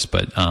about this,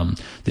 but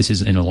this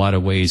is in a lot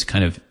of ways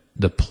kind of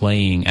the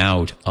playing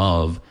out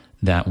of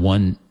that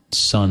one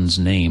son's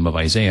name of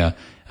Isaiah,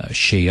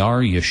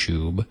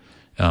 Shear-Yashub,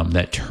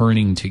 that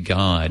turning to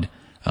God.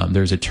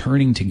 There's a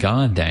turning to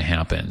God that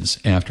happens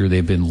after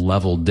they've been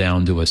leveled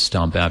down to a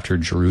stump, after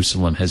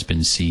Jerusalem has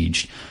been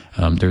sieged.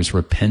 There's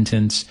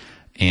repentance,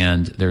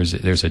 and there's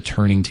a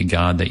turning to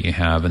God that you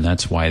have, and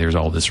that's why there's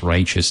all this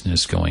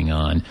righteousness going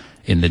on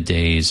in the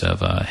days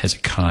of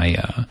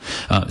Hezekiah.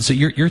 So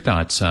your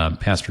thoughts,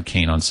 Pastor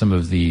Kane, on some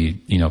of the,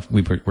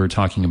 we're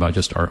talking about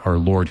just our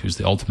Lord, who's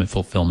the ultimate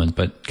fulfillment,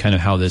 but kind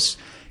of how this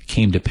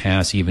came to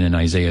pass even in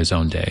Isaiah's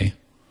own day.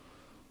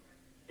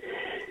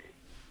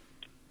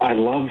 I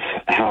love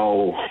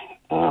how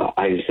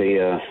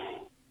Isaiah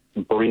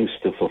brings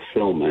to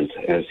fulfillment,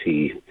 as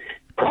he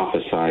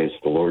prophesies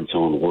the Lord's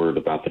own word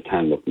about the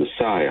time of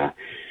Messiah,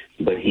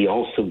 but he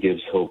also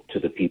gives hope to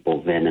the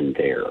people then and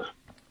there.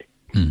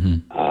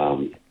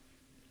 Mm-hmm.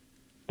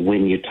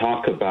 When you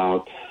talk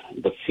about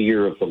the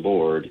fear of the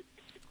Lord,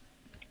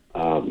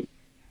 some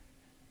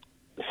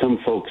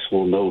folks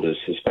will notice,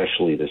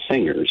 especially the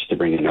singers, to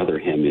bring another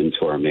hymn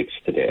into our mix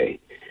today.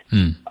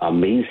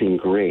 Amazing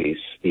Grace,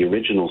 the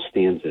original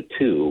stanza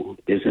 2,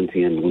 isn't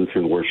in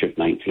Lutheran Worship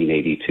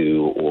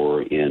 1982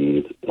 or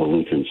in a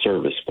Lutheran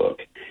service book.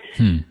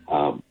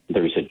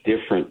 There's a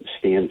different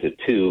stanza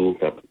 2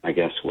 that I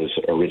guess was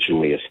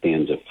originally a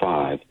stanza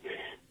 5,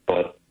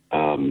 but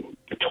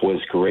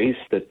 'twas grace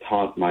that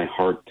taught my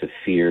heart to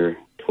fear,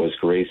 'twas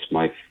grace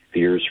my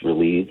fears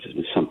relieved,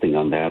 something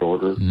on that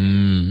order,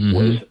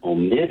 was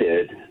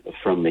omitted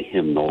from the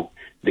hymnal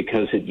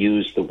because it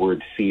used the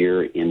word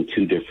fear in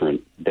two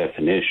different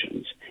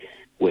definitions.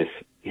 With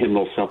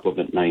Hymnal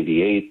Supplement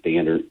 98, they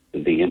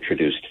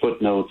introduced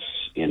footnotes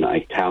in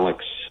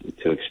italics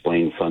to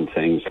explain fun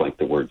things like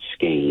the word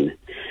skein.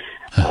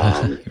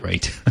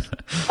 Right.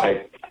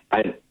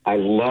 I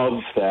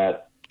love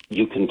that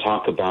you can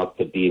talk about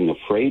the being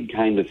afraid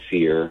kind of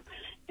fear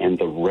and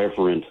the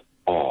reverent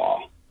awe.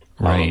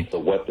 Right. The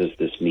what does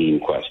this mean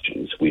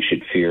questions. We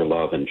should fear,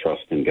 love, and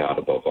trust in God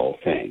above all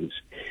things.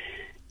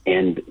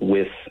 And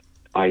with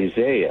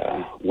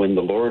Isaiah, when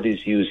the Lord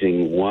is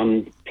using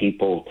one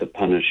people to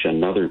punish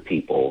another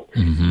people,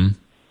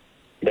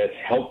 that's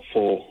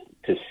helpful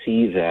to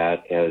see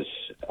that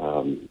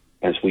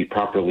as we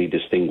properly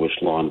distinguish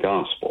law and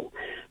gospel.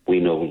 We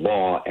know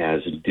law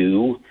as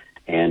do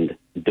and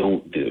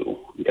don't do,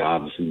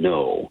 God's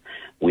no.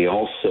 We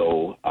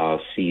also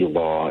see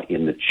law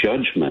in the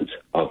judgment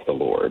of the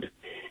Lord,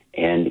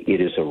 and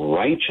it is a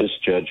righteous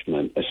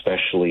judgment,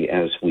 especially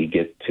as we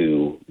get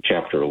to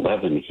chapter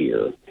 11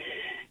 here.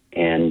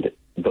 And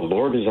the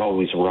Lord is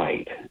always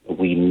right.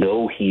 We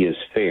know he is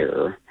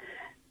fair,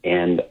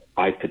 and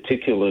I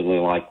particularly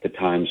like the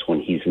times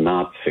when he's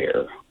not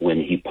fair,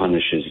 when he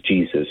punishes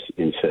Jesus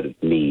instead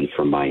of me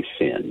for my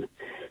sin,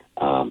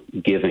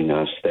 giving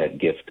us that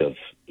gift of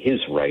his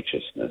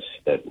righteousness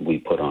that we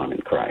put on in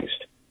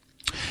Christ.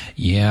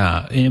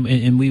 Yeah,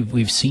 and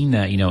we've seen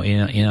that,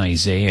 in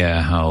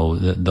Isaiah, how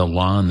the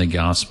law and the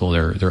gospel,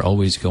 they're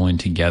always going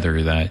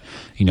together. That,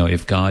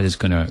 if God is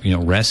going to,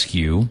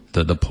 rescue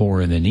the poor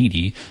and the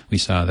needy, we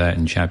saw that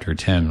in chapter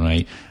 10,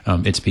 right?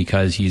 It's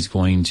because he's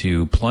going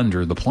to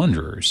plunder the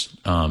plunderers.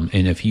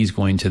 And if he's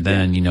going to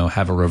then,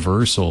 have a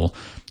reversal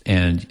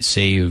and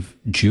save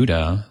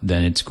Judah,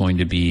 then it's going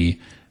to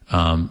be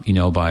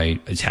by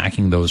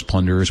attacking those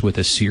plunderers with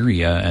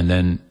Assyria, and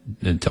then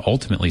to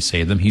ultimately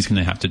save them, he's going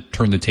to have to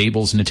turn the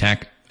tables and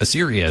attack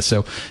Assyria.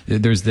 So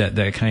there's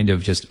that kind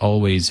of just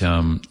always,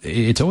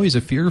 it's always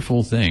a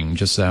fearful thing,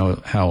 just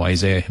how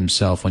Isaiah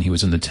himself, when he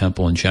was in the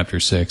temple in chapter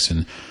 6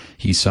 and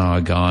he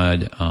saw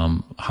God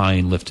high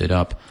and lifted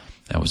up,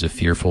 that was a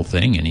fearful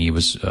thing, and he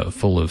was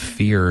full of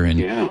fear. And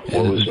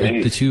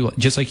the two,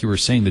 just like you were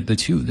saying, that the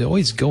two, they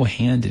always go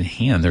hand in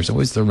hand. There's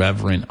always the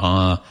reverent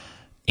awe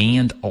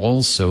and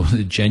also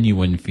the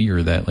genuine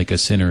fear that like a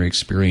sinner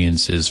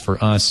experiences.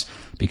 For us,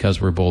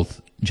 because we're both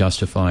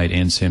justified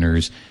and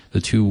sinners, the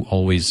two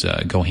always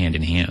go hand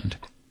in hand.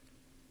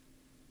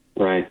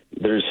 Right.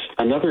 There's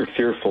another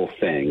fearful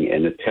thing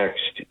in a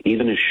text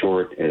even as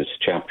short as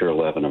chapter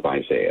 11 of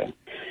Isaiah,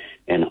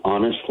 and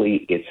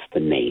honestly, it's the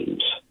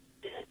names.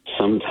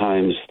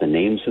 Sometimes the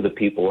names of the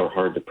people are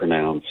hard to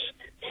pronounce.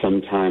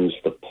 Sometimes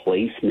the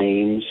place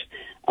names,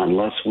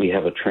 unless we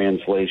have a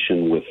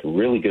translation with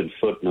really good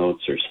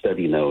footnotes or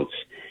study notes,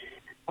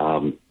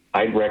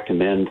 I'd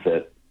recommend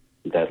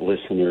that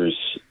listeners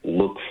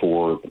look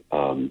for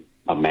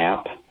a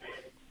map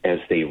as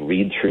they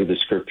read through the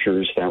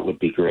scriptures. That would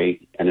be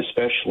great. And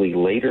especially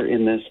later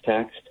in this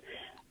text,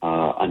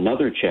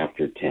 another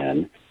chapter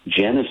 10,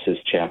 Genesis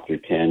chapter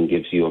 10,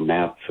 gives you a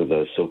map for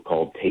the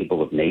so-called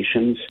Table of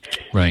Nations.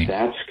 Right.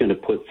 That's going to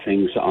put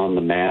things on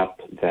the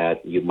map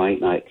that you might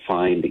not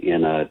find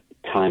in a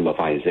time of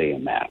Isaiah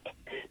map.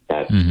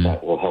 That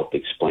will help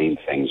explain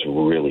things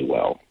really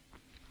well.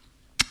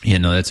 Yeah,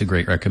 no, that's a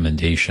great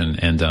recommendation.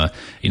 And,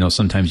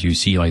 sometimes you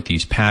see like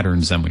these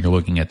patterns then when you're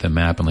looking at the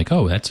map and like,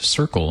 oh, that's a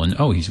circle. And,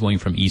 oh, he's going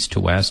from east to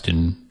west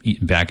and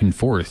back and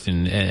forth.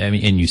 And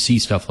you see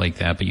stuff like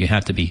that, but you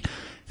have to be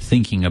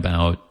thinking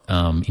about,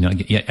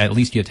 at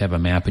least you have to have a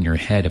map in your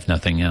head, if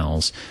nothing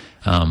else.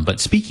 But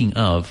speaking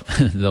of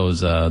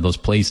those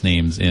place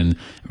names in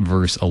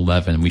verse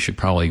 11, we should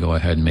probably go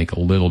ahead and make a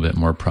little bit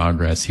more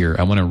progress here.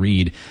 I want to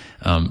read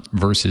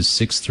verses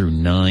 6 through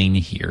 9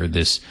 here.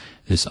 This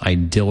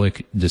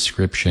idyllic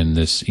description,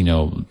 this,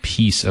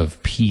 piece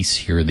of peace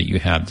here that you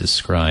have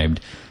described.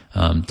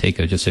 Take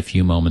just a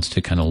few moments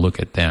to kind of look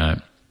at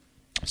that.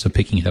 So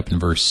picking it up in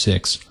verse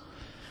 6,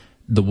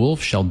 the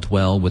wolf shall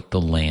dwell with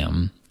the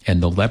lamb,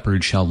 and the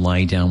leopard shall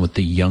lie down with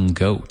the young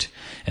goat,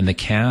 and the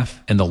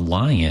calf and the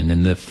lion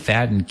and the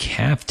fattened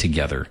calf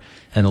together,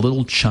 and a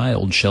little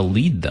child shall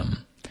lead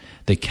them.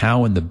 The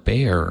cow and the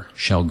bear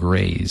shall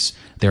graze,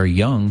 their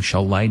young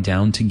shall lie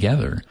down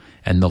together,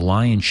 and the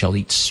lion shall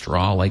eat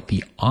straw like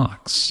the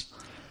ox.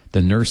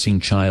 The nursing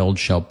child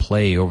shall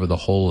play over the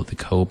hole of the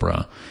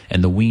cobra,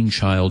 and the weaned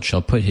child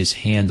shall put his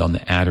hand on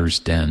the adder's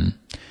den.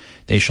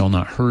 They shall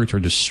not hurt or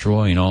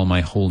destroy in all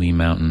my holy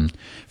mountain,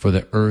 for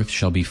the earth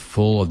shall be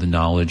full of the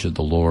knowledge of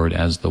the Lord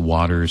as the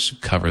waters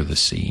cover the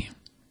sea.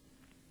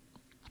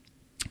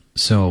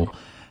 So,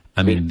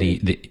 I mean,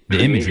 the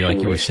imagery,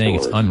 like you were saying,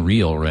 it's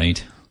unreal,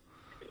 right?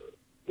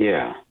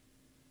 Yeah.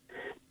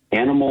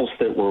 Animals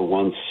that were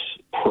once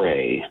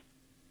prey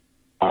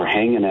are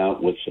hanging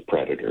out with the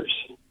predators.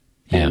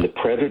 Yeah. And the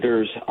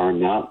predators are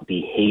not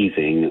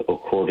behaving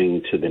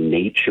according to the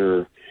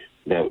nature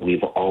that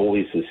we've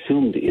always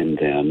assumed in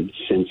them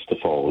since the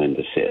fall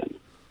into sin.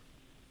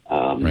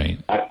 Right.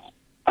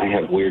 I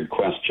have weird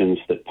questions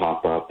that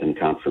pop up in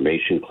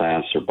confirmation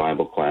class or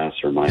Bible class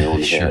or my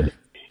own head.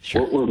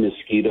 Sure. What were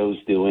mosquitoes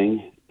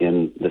doing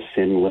in the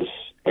sinless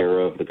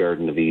era of the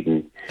Garden of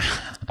Eden?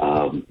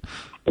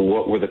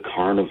 What were the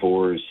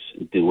carnivores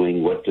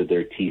doing? What did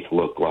their teeth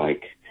look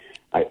like?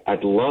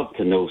 I'd love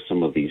to know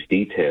some of these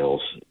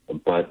details,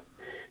 but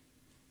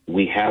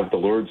we have the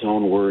Lord's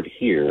own word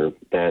here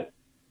that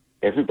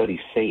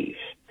everybody's safe.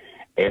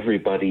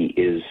 Everybody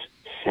is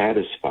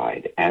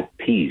satisfied, at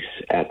peace,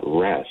 at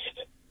rest.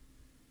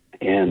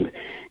 And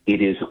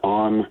it is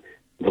on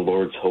the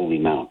Lord's holy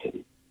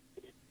mountain.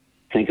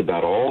 Think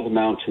about all the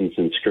mountains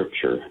in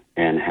Scripture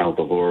and how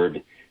the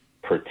Lord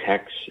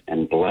protects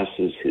and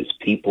blesses his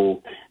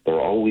people. They're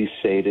always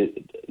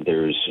sated.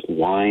 There's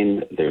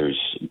wine,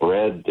 there's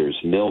bread, there's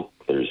milk,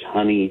 there's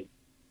honey,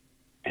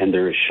 and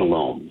there is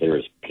shalom. There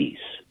is peace,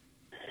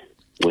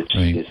 which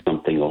is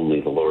something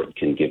only the Lord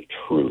can give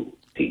true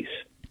peace.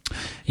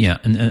 Yeah,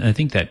 and I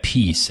think that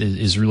peace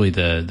is really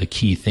the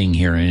key thing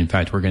here. And in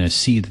fact, we're going to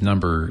see the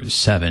number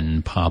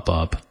 7 pop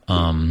up,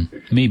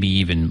 maybe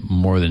even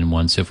more than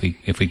once if we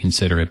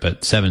consider it.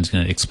 But 7 is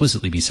going to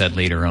explicitly be said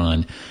later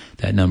on.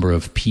 That number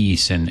of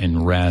peace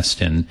and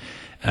rest, and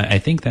I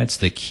think that's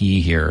the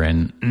key here.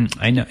 And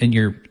I know, and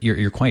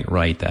you're quite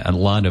right that a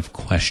lot of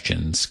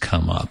questions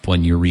come up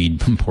when you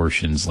read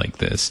portions like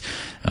this,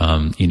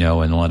 and a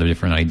lot of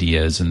different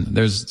ideas. And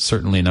there's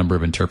certainly a number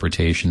of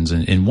interpretations.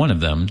 And one of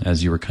them,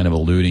 as you were kind of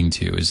alluding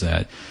to, is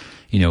that,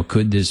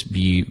 could this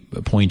be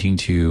pointing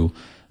to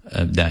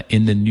that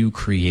in the new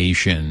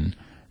creation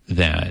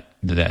that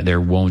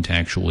there won't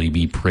actually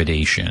be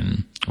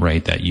predation,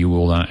 right? That you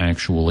will not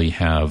actually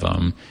have,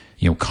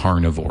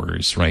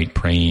 carnivores, right,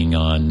 preying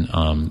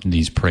on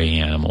these prey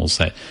animals,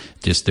 that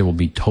just there will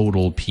be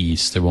total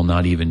peace. There will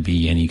not even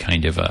be any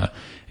kind of a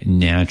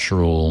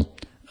natural,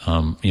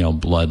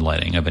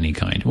 bloodletting of any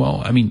kind.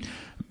 Well, I mean,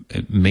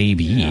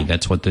 maybe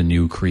that's what the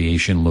new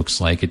creation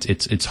looks like.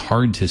 It's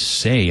hard to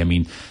say. I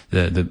mean,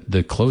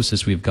 the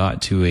closest we've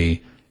got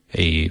to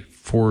a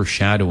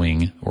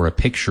foreshadowing or a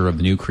picture of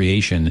the new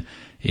creation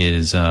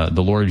is the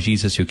Lord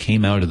Jesus who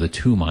came out of the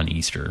tomb on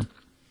Easter.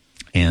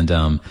 And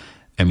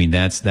I mean,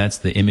 that's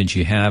the image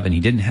you have, and he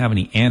didn't have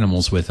any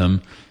animals with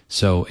him,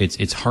 so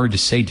it's hard to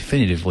say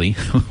definitively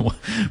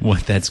what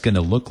that's going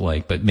to look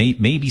like, but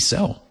maybe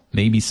so.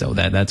 Maybe so.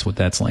 That's what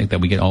that's like,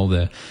 that we get all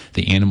the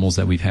animals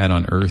that we've had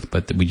on earth,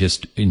 but that we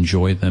just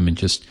enjoy them and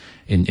just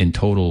in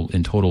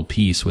total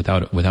peace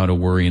without a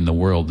worry in the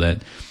world.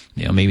 That,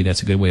 maybe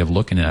that's a good way of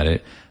looking at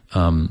it.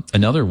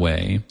 Another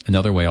way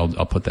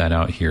I'll put that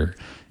out here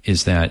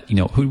is that,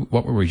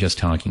 what were we just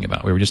talking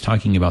about? We were just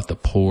talking about the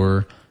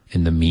poor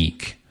and the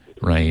meek,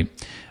 right?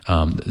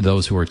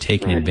 Those who are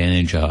taken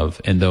advantage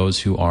of, and those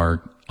who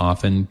are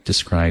often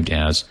described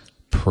as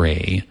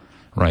prey,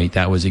 right?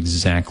 That was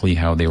exactly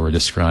how they were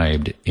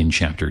described in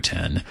chapter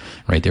 10,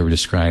 right? They were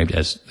described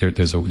as,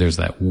 there's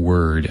that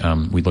word,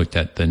 we looked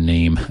at the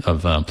name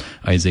of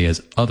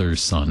Isaiah's other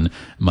son,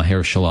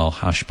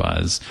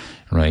 Maher-shalal-Hashbaz,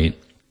 right?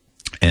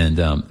 And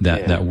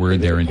that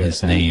word there in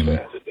his name.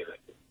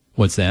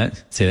 What's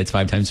that? Say that's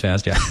 5 times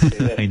fast? Yeah.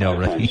 I know,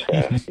 right?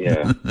 Fast,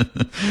 yeah.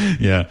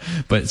 Yeah.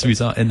 But so we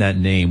saw in that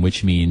name,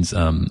 which means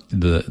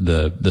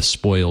the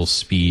spoil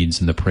speeds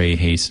and the prey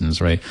hastens,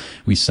 right?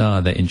 We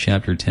saw that in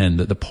chapter 10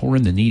 that the poor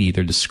and the needy,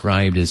 they're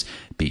described as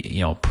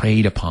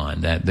preyed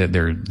upon, that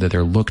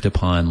they're looked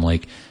upon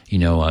like,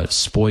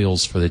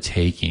 spoils for the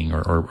taking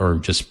or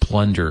just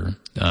plunder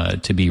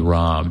to be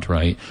robbed,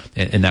 right?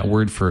 And that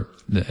word for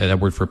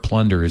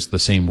plunder is the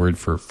same word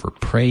for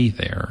prey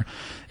there.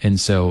 And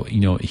so,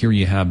 here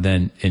you have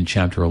then in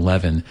chapter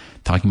 11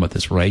 talking about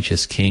this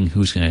righteous king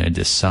who's going to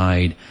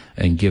decide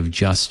and give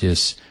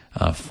justice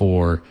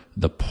for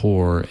the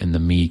poor and the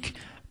meek.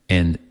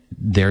 And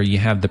there you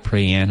have the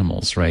prey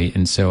animals, right?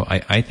 And so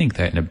I think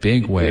that in a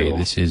big way,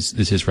 this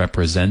is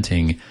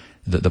representing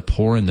the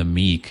poor and the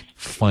meek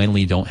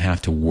finally don't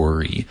have to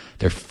worry.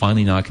 They're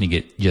finally not going to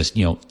get just,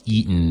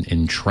 eaten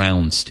and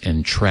trounced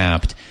and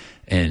trapped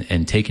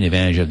and taken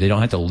advantage of. They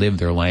don't have to live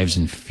their lives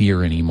in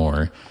fear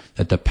anymore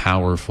that the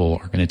powerful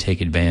are going to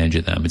take advantage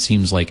of them. It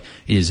seems like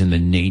it is in the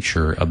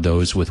nature of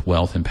those with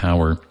wealth and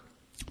power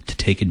to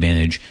take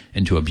advantage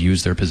and to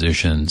abuse their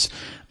positions,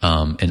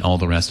 and all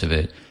the rest of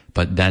it.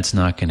 But that's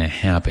not going to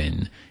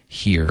happen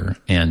here.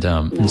 And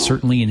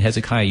certainly in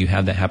Hezekiah, you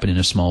have that happen in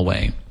a small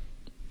way.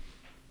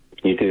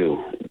 You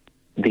do.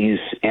 These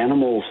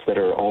animals that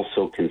are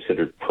also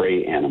considered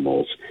prey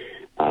animals,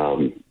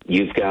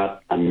 you've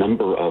got a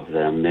number of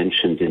them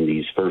mentioned in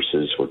these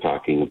verses we're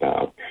talking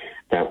about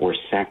that were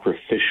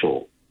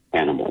sacrificial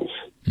animals,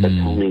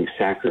 atoning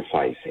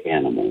sacrifice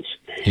animals.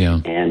 Yeah.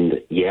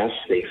 And yes,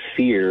 they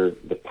fear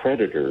the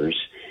predators,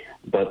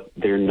 but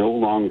they no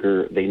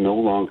longer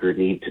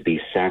need to be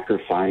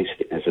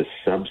sacrificed as a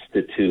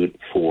substitute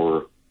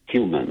for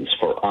humans,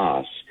 for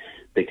us,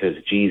 because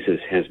Jesus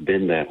has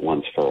been that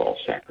once for all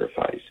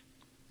sacrifice.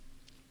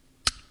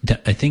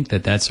 I think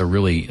that's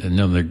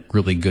another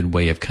really good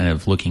way of kind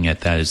of looking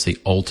at that is the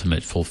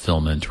ultimate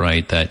fulfillment,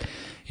 right? That,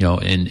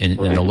 in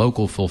the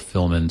local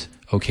fulfillment,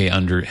 okay,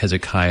 under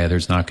Hezekiah,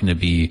 there's not going to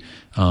be,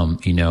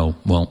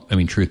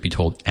 truth be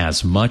told,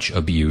 as much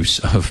abuse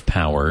of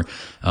power,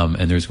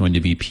 and there's going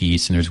to be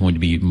peace, and there's going to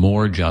be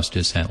more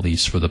justice, at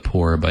least for the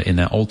poor. But in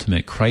that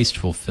ultimate Christ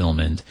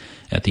fulfillment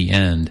at the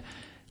end,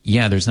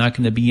 yeah, there's not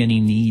going to be any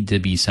need to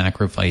be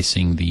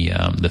sacrificing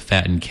the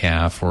fattened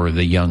calf or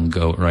the young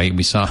goat, right?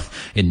 We saw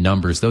in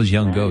Numbers, those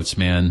young goats,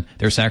 man,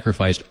 they're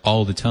sacrificed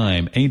all the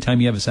time. Anytime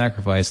you have a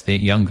sacrifice, the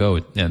young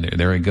goat, and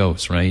they're a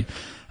ghost, right?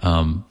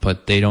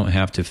 But they don't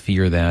have to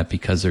fear that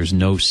because there's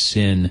no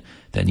sin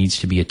that needs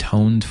to be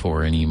atoned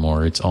for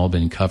anymore. It's all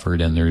been covered,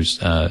 and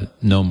there's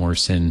no more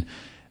sin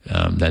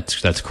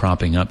that's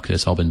cropping up because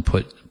it's all been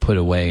put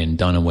away and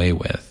done away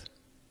with.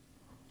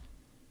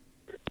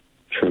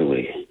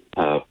 Truly.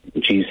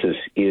 Jesus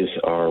is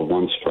our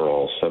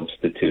once-for-all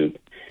substitute,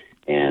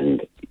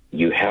 and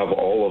you have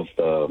all of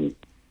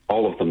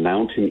the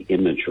mountain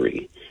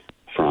imagery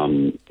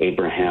from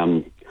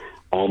Abraham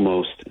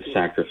almost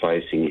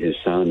sacrificing his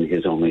son,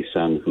 his only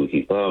son, who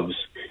he loves,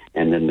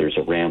 and then there's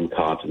a ram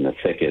caught in the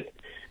thicket.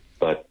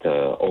 But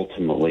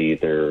ultimately,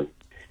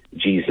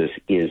 Jesus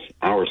is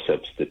our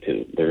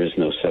substitute. There is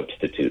no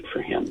substitute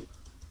for him.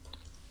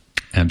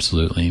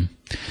 Absolutely.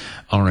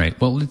 All right.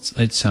 Well,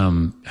 it's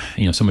so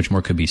much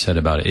more could be said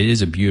about it. It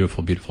is a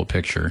beautiful, beautiful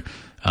picture.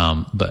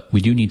 But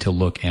we do need to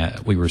look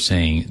at, we were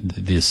saying,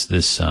 this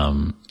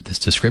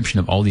description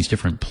of all these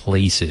different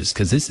places,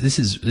 because this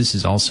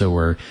is also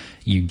where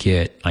you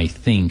get, I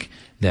think,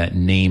 that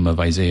name of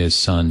Isaiah's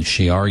son,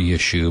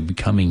 Shear-Yashub,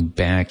 coming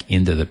back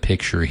into the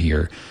picture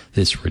here,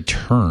 this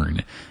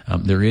return.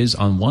 There is,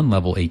 on one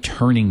level, a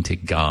turning to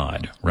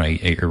God, right?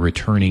 A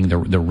returning,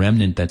 the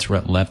remnant that's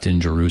left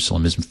in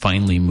Jerusalem is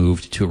finally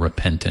moved to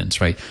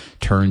repentance, right?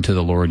 Turn to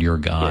the Lord your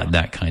God,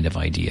 that kind of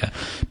idea.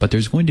 But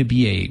there's going to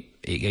be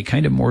a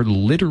kind of more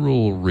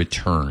literal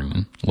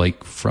return,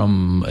 like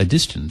from a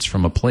distance,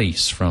 from a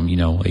place, from,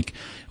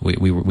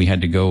 we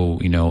had to go,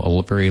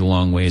 a very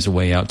long ways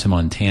away out to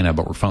Montana,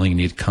 but we're finally going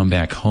to need to come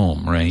back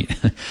home, right?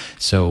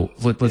 So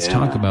let's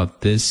talk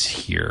about this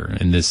here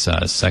in this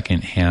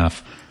second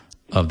half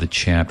of the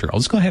chapter. I'll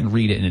just go ahead and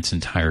read it in its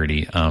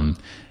entirety. And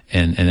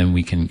then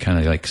we can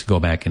kind of go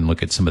back and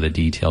look at some of the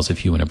details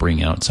if you want to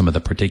bring out some of the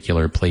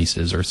particular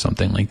places or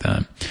something like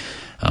that.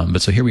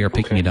 But so here we are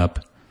picking it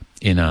up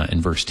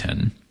in verse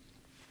 10.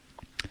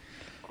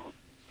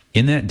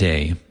 In that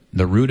day,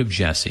 the root of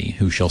Jesse,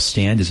 who shall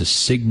stand as a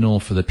signal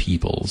for the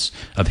peoples,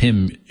 of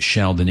him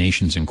shall the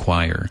nations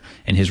inquire,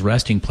 and his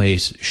resting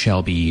place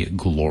shall be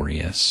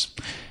glorious.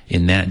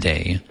 In that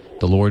day,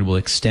 the Lord will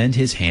extend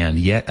his hand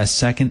yet a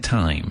second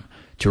time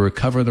to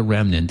recover the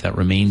remnant that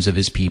remains of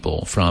his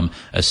people from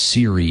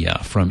Assyria,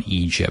 from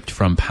Egypt,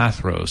 from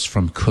Pathros,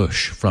 from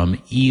Cush, from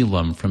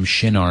Elam, from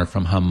Shinar,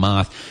 from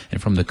Hamath,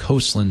 and from the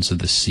coastlands of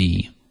the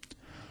sea.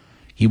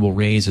 He will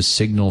raise a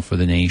signal for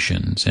the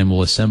nations, and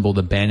will assemble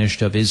the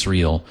banished of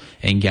Israel,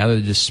 and gather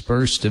the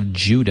dispersed of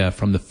Judah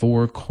from the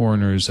four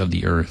corners of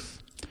the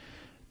earth.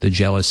 The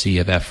jealousy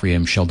of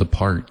Ephraim shall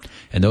depart,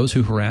 and those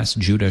who harass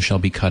Judah shall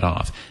be cut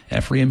off.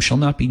 Ephraim shall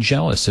not be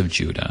jealous of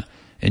Judah,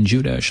 and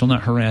Judah shall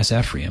not harass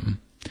Ephraim.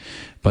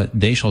 But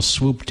they shall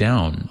swoop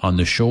down on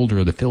the shoulder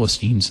of the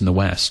Philistines in the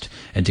west,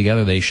 and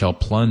together they shall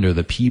plunder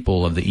the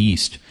people of the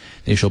east.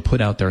 They shall put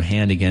out their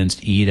hand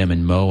against Edom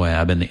and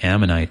Moab, and the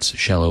Ammonites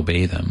shall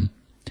obey them.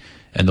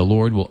 And the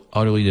Lord will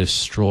utterly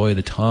destroy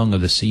the tongue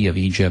of the sea of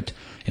Egypt,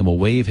 and will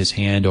wave his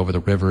hand over the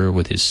river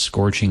with his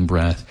scorching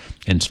breath,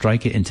 and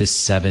strike it into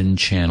 7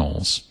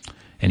 channels.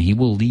 And he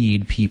will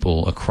lead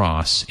people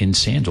across in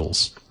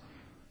sandals.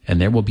 And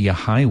there will be a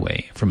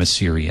highway from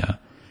Assyria,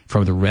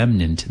 from the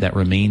remnant that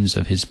remains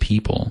of his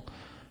people,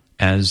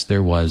 as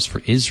there was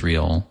for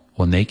Israel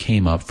when they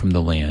came up from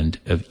the land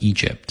of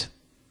Egypt.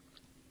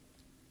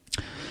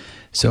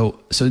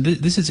 So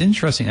this is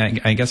interesting.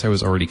 I guess I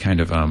was already kind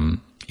of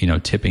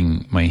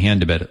tipping my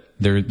hand a bit.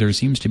 There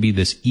seems to be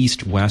this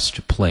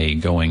east-west play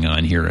going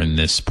on here in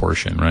this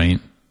portion, right?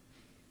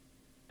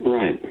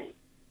 Right.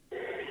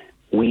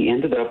 We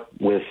ended up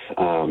with,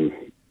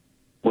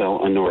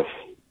 a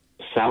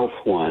north-south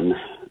one.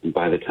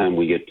 By the time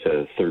we get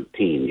to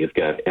 13, you've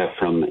got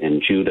Ephraim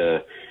and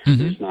Judah.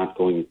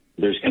 Mm-hmm.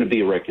 There's going to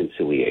be a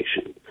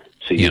reconciliation.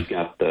 So you've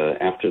got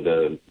after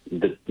the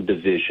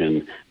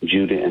division,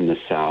 Judah in the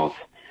south,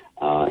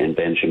 and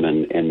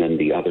Benjamin, and then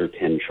the other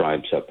 10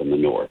 tribes up in the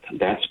north.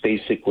 That's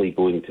basically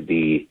going to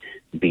be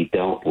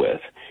dealt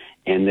with.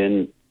 And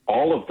then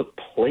all of the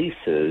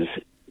places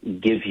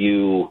give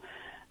you,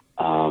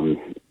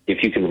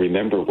 if you can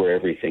remember where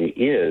everything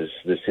is,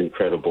 this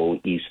incredible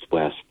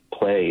east-west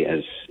play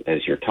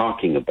as you're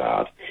talking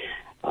about.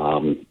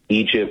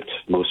 Egypt,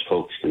 most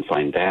folks can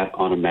find that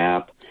on a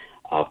map.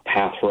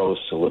 Pathros,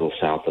 a little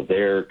south of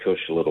there,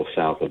 Cush, a little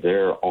south of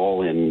there,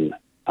 all in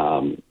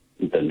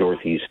the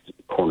northeast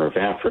corner of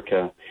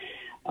Africa,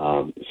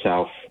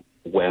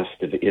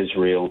 southwest of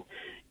Israel.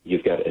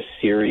 You've got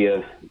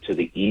Assyria to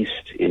the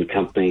east,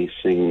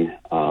 encompassing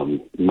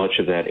much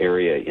of that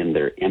area in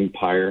their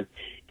empire.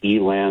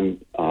 Elam,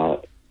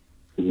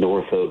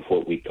 north of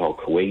what we call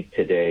Kuwait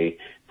today.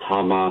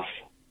 Hamath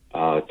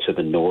to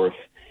the north.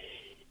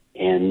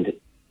 And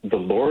the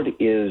Lord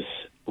is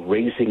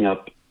raising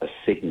up a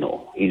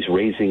signal. He's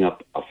raising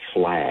up a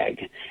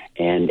flag,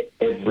 and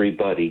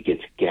everybody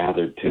gets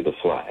gathered to the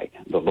flag.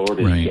 The Lord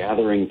is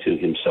gathering to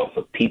himself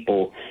a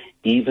people,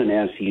 even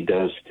as he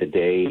does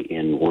today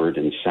in word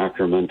and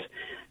sacrament,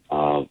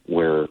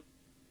 where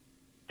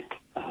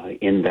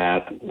in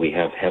that we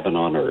have heaven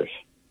on earth.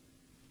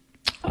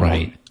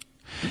 Right.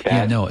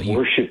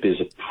 Worship is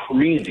a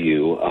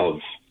preview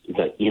of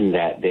the in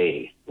that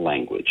day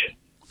language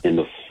in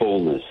the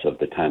fullness of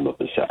the time of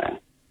Messiah.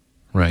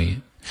 Right.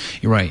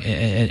 You're right.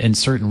 And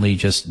certainly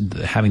just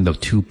having the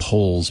two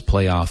poles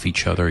play off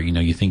each other,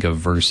 you think of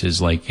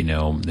verses like,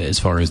 as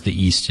far as the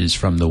east is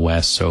from the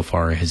west, so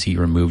far has he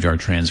removed our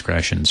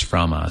transgressions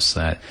from us.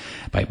 That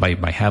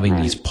by having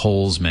these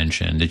poles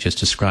mentioned, it just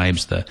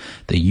describes the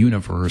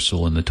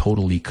universal and the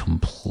totally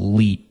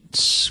complete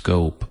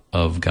scope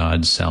of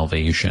God's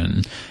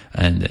salvation.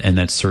 And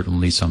that's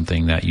certainly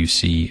something that you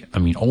see,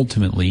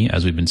 ultimately,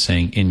 as we've been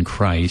saying, in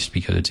Christ,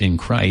 because it's in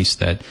Christ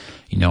that,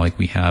 like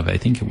we have, I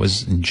think it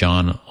was in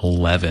John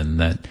 11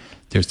 that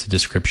there's the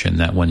description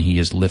that when he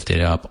is lifted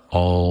up,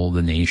 all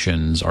the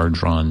nations are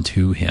drawn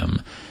to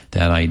him.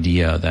 That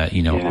idea that,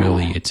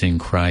 really it's in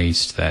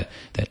Christ that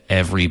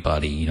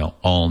everybody,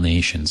 all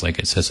nations, like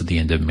it says at the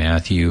end of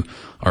Matthew,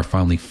 are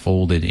finally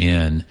folded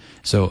in.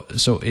 So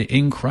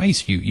in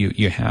Christ,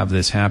 you have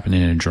this happen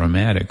in a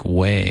dramatic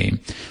way.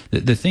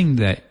 The thing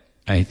that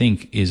I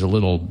think is a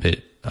little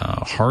bit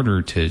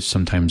harder to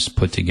sometimes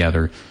put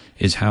together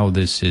is how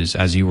this is,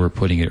 as you were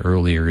putting it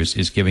earlier,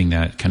 is giving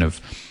that kind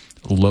of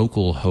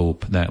local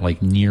hope, that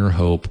like near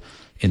hope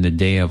in the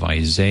day of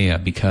Isaiah,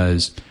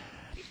 because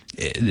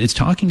it's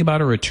talking about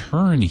a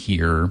return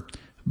here,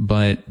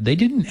 but they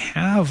didn't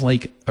have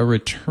like a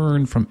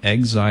return from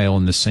exile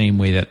in the same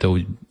way that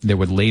there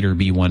would later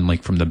be one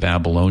like from the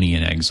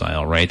Babylonian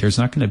exile, right? There's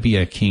not going to be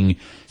a King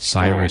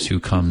Cyrus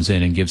who comes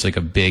in and gives like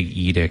a big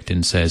edict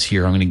and says,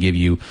 here, I'm going to give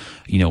you,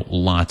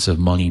 lots of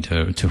money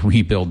to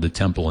rebuild the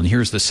temple. And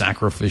here's the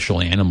sacrificial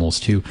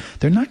animals too.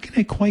 They're not going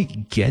to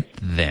quite get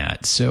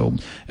that. So,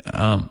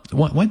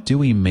 what do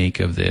we make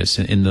of this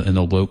in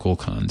the local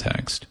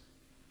context?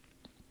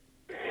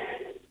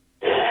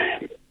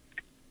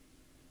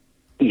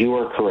 You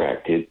are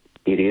correct. It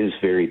is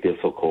very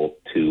difficult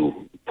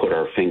to put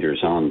our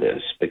fingers on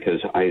this because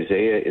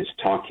Isaiah is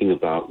talking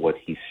about what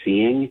he's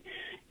seeing.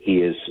 He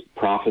is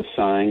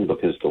prophesying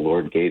because the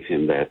Lord gave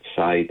him that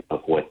sight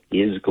of what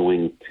is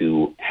going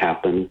to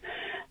happen.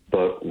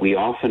 But we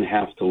often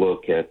have to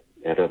look at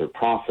other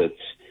prophets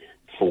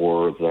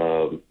for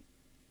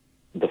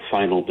the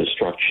final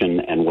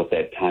destruction and what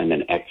that time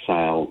in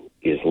exile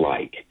is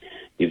like.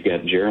 You've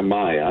got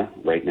Jeremiah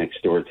right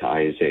next door to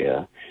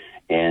Isaiah,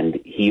 and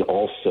he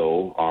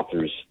also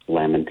authors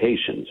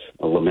Lamentations,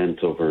 a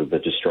lament over the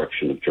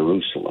destruction of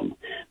Jerusalem,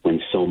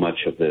 when so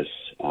much of this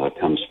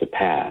comes to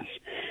pass.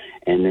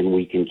 And then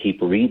we can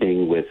keep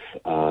reading with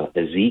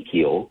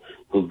Ezekiel,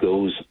 who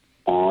goes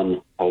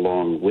on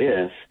along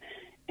with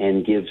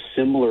and gives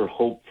similar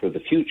hope for the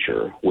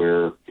future,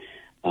 where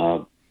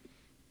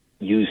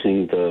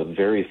using the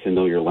very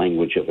familiar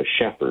language of a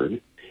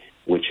shepherd,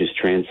 which is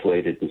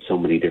translated in so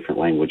many different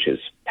languages,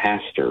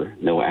 pastor,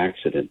 no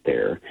accident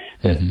there,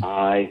 that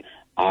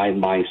I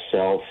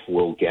myself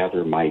will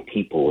gather my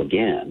people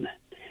again.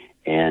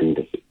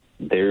 And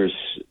there's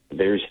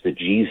the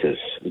Jesus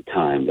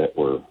time that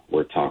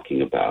we're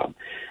talking about.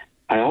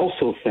 I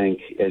also think,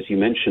 as you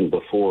mentioned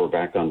before,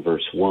 back on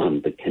verse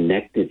 1, the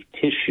connective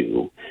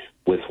tissue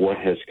with what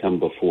has come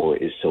before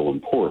is so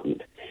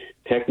important.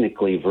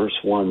 Technically, verse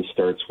 1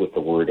 starts with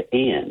the word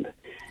and.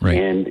 Right.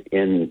 And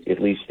in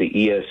at least the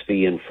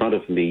ESV in front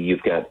of me,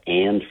 you've got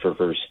and for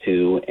verse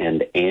 2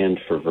 and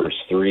for verse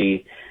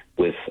 3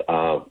 with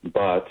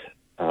but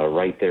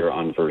right there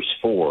on verse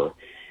 4.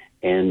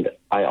 And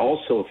I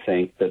also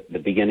think that the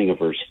beginning of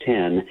verse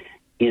 10,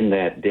 in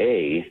that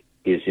day,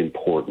 is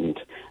important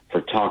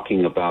for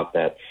talking about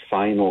that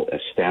final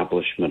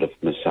establishment of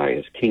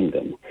Messiah's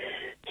kingdom.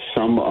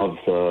 Some of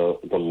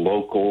the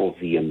local,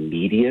 the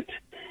immediate,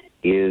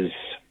 is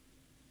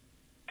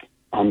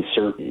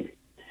uncertain.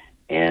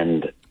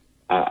 And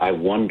I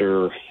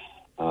wonder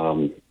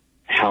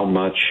how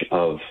much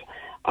of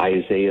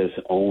Isaiah's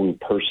own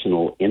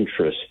personal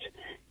interest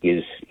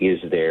is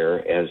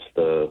there as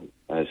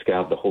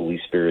God the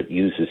Holy Spirit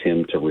uses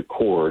him to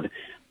record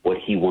what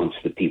he wants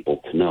the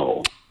people to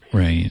know.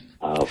 Right.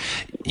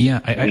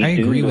 I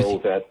agree with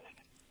you.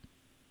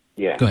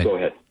 Yeah, go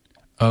ahead.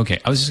 Okay,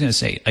 I was just going to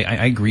say,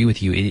 I agree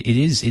with you. It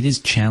is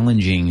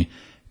challenging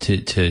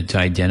to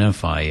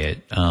identify it,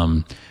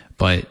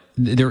 but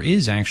there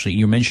is actually,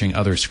 you're mentioning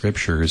other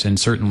scriptures, and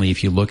certainly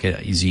if you look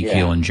at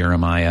Ezekiel and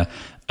Jeremiah,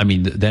 I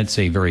mean, that's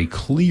a very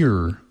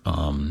clear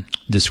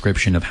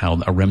description of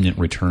how a remnant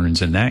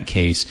returns in that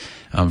case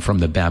from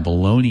the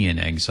Babylonian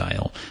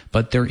exile.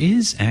 But there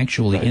is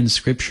actually in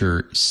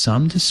Scripture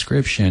some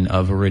description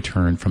of a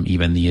return from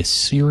even the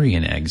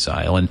Assyrian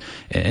exile.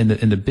 And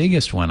the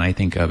biggest one I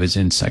think of is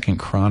in 2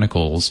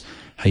 Chronicles,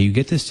 how you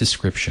get this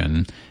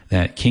description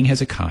that King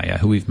Hezekiah,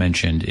 who we've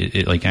mentioned,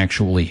 it like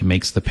actually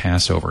makes the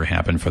Passover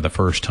happen for the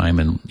first time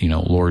in,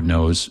 Lord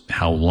knows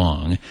how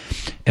long.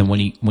 And when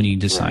he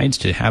decides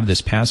to have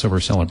this Passover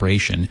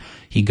celebration,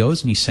 he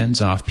goes and he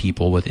sends off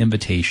people with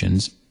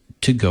invitations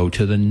to go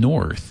to the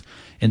north.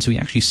 And so he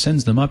actually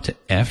sends them up to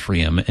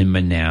Ephraim and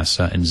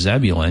Manasseh and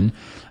Zebulun,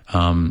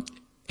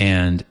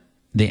 and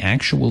they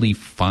actually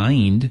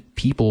find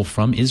people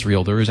from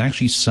Israel. There is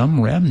actually some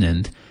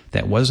remnant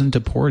that wasn't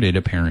deported,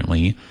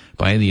 apparently,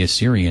 by the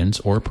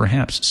Assyrians, or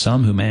perhaps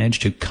some who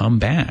managed to come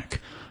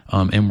back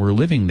and were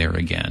living there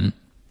again.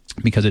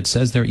 Because it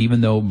says there,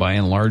 even though by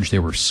and large they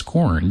were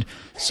scorned,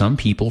 some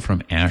people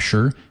from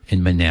Asher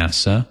and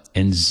Manasseh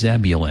and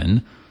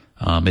Zebulun,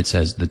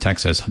 the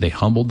text says, they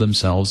humbled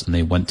themselves and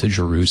they went to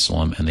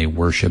Jerusalem and they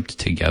worshiped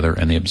together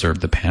and they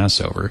observed the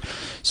Passover.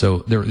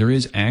 So there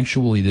is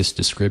actually this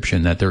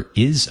description that there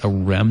is a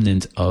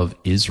remnant of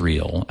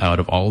Israel out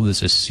of all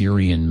this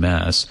Assyrian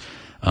mess,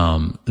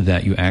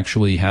 that you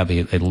actually have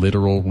a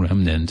literal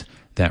remnant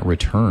that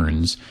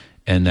returns,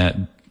 and that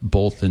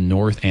both the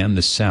north and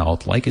the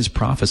south, like is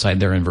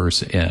prophesied there in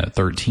verse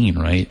 13,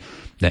 right?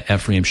 That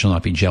Ephraim shall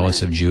not be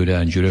jealous of Judah,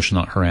 and Judah shall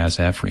not harass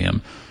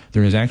Ephraim.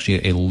 There is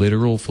actually a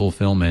literal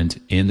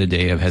fulfillment in the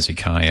day of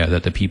Hezekiah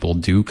that the people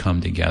do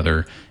come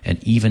together, and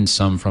even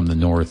some from the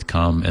north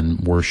come and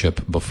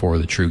worship before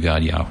the true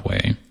God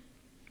Yahweh.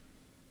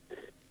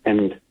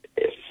 And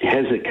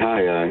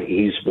Hezekiah,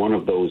 he's one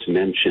of those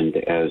mentioned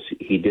as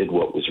he did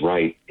what was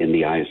right in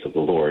the eyes of the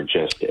Lord,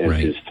 just as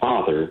his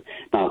father,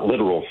 not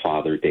literal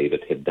father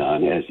David, had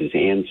done, as his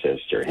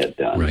ancestor had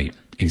done. Right,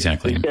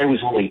 exactly. This guy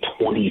was only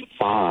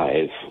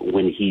 25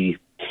 when he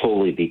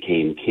fully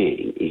became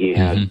king. He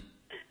had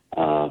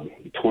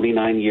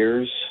 29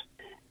 years,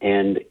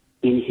 and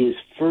in his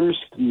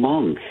first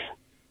month,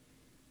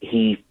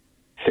 he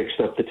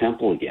fixed up the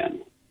temple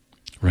again.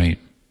 Right.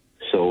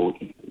 So,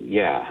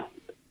 yeah.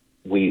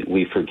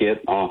 We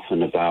forget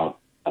often about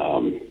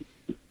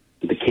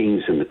the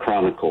Kings and the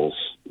Chronicles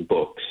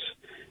books,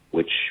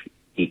 which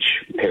each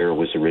pair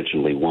was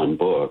originally one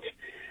book.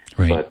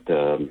 Right. But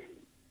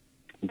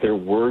there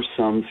were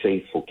some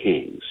faithful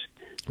kings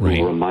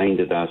who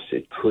reminded us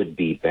it could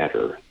be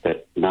better,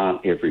 that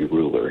not every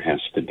ruler has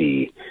to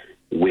be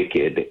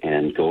wicked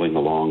and going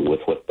along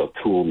with what the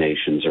cool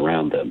nations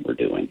around them were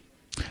doing.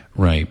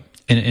 Right.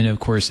 And of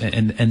course,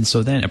 and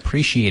so then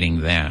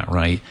appreciating that,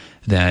 right,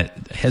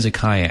 that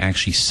Hezekiah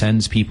actually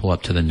sends people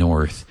up to the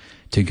north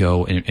to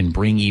go and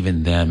bring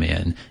even them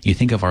in. You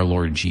think of our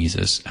Lord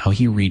Jesus, how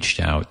he reached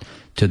out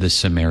to the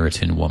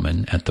Samaritan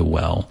woman at the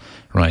well,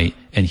 right?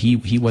 And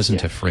he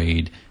wasn't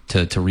afraid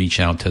to reach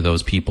out to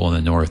those people in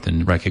the north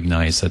and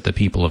recognize that the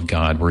people of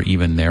God were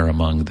even there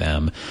among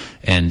them.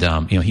 And,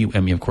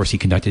 of course, he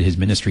conducted his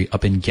ministry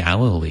up in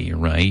Galilee,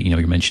 right? You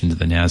mentioned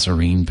the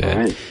Nazarene bit.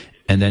 Right.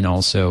 And then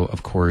also,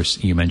 of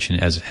course, you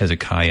mentioned as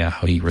Hezekiah,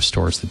 how he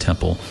restores the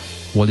temple.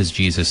 What does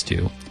Jesus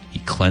do? He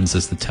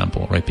cleanses the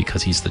temple, right?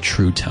 Because he's the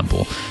true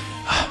temple.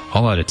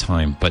 All out of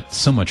time, but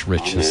so much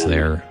richness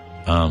there.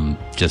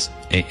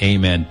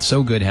 Amen.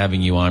 So good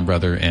having you on,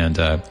 brother. And,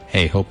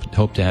 hey,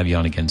 hope to have you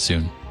on again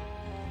soon.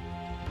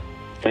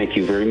 Thank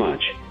you very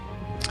much.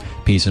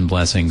 Peace and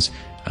blessings.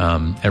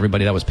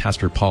 Everybody, that was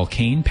Pastor Paul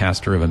Cain,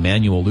 pastor of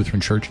Emmanuel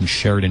Lutheran Church in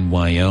Sheridan,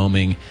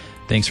 Wyoming.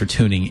 Thanks for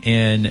tuning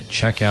in.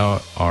 Check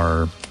out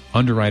our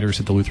underwriters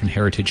at the Lutheran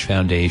Heritage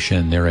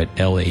Foundation. They're at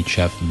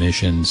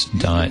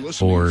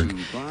lhfmissions.org.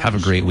 Have a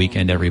great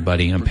weekend,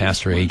 everybody. I'm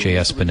Pastor A.J.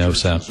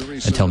 Espinosa.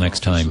 Until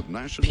next time,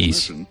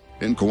 peace.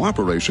 In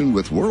cooperation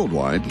with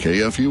Worldwide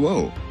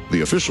KFUO,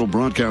 the official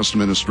broadcast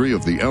ministry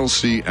of the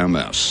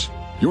LCMS.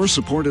 Your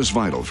support is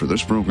vital for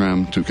this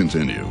program to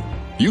continue.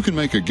 You can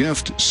make a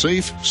gift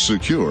safe,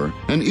 secure,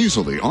 and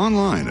easily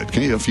online at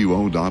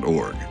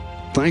kfuo.org.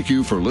 Thank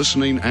you for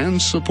listening and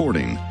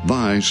supporting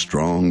Thy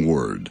Strong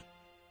Word.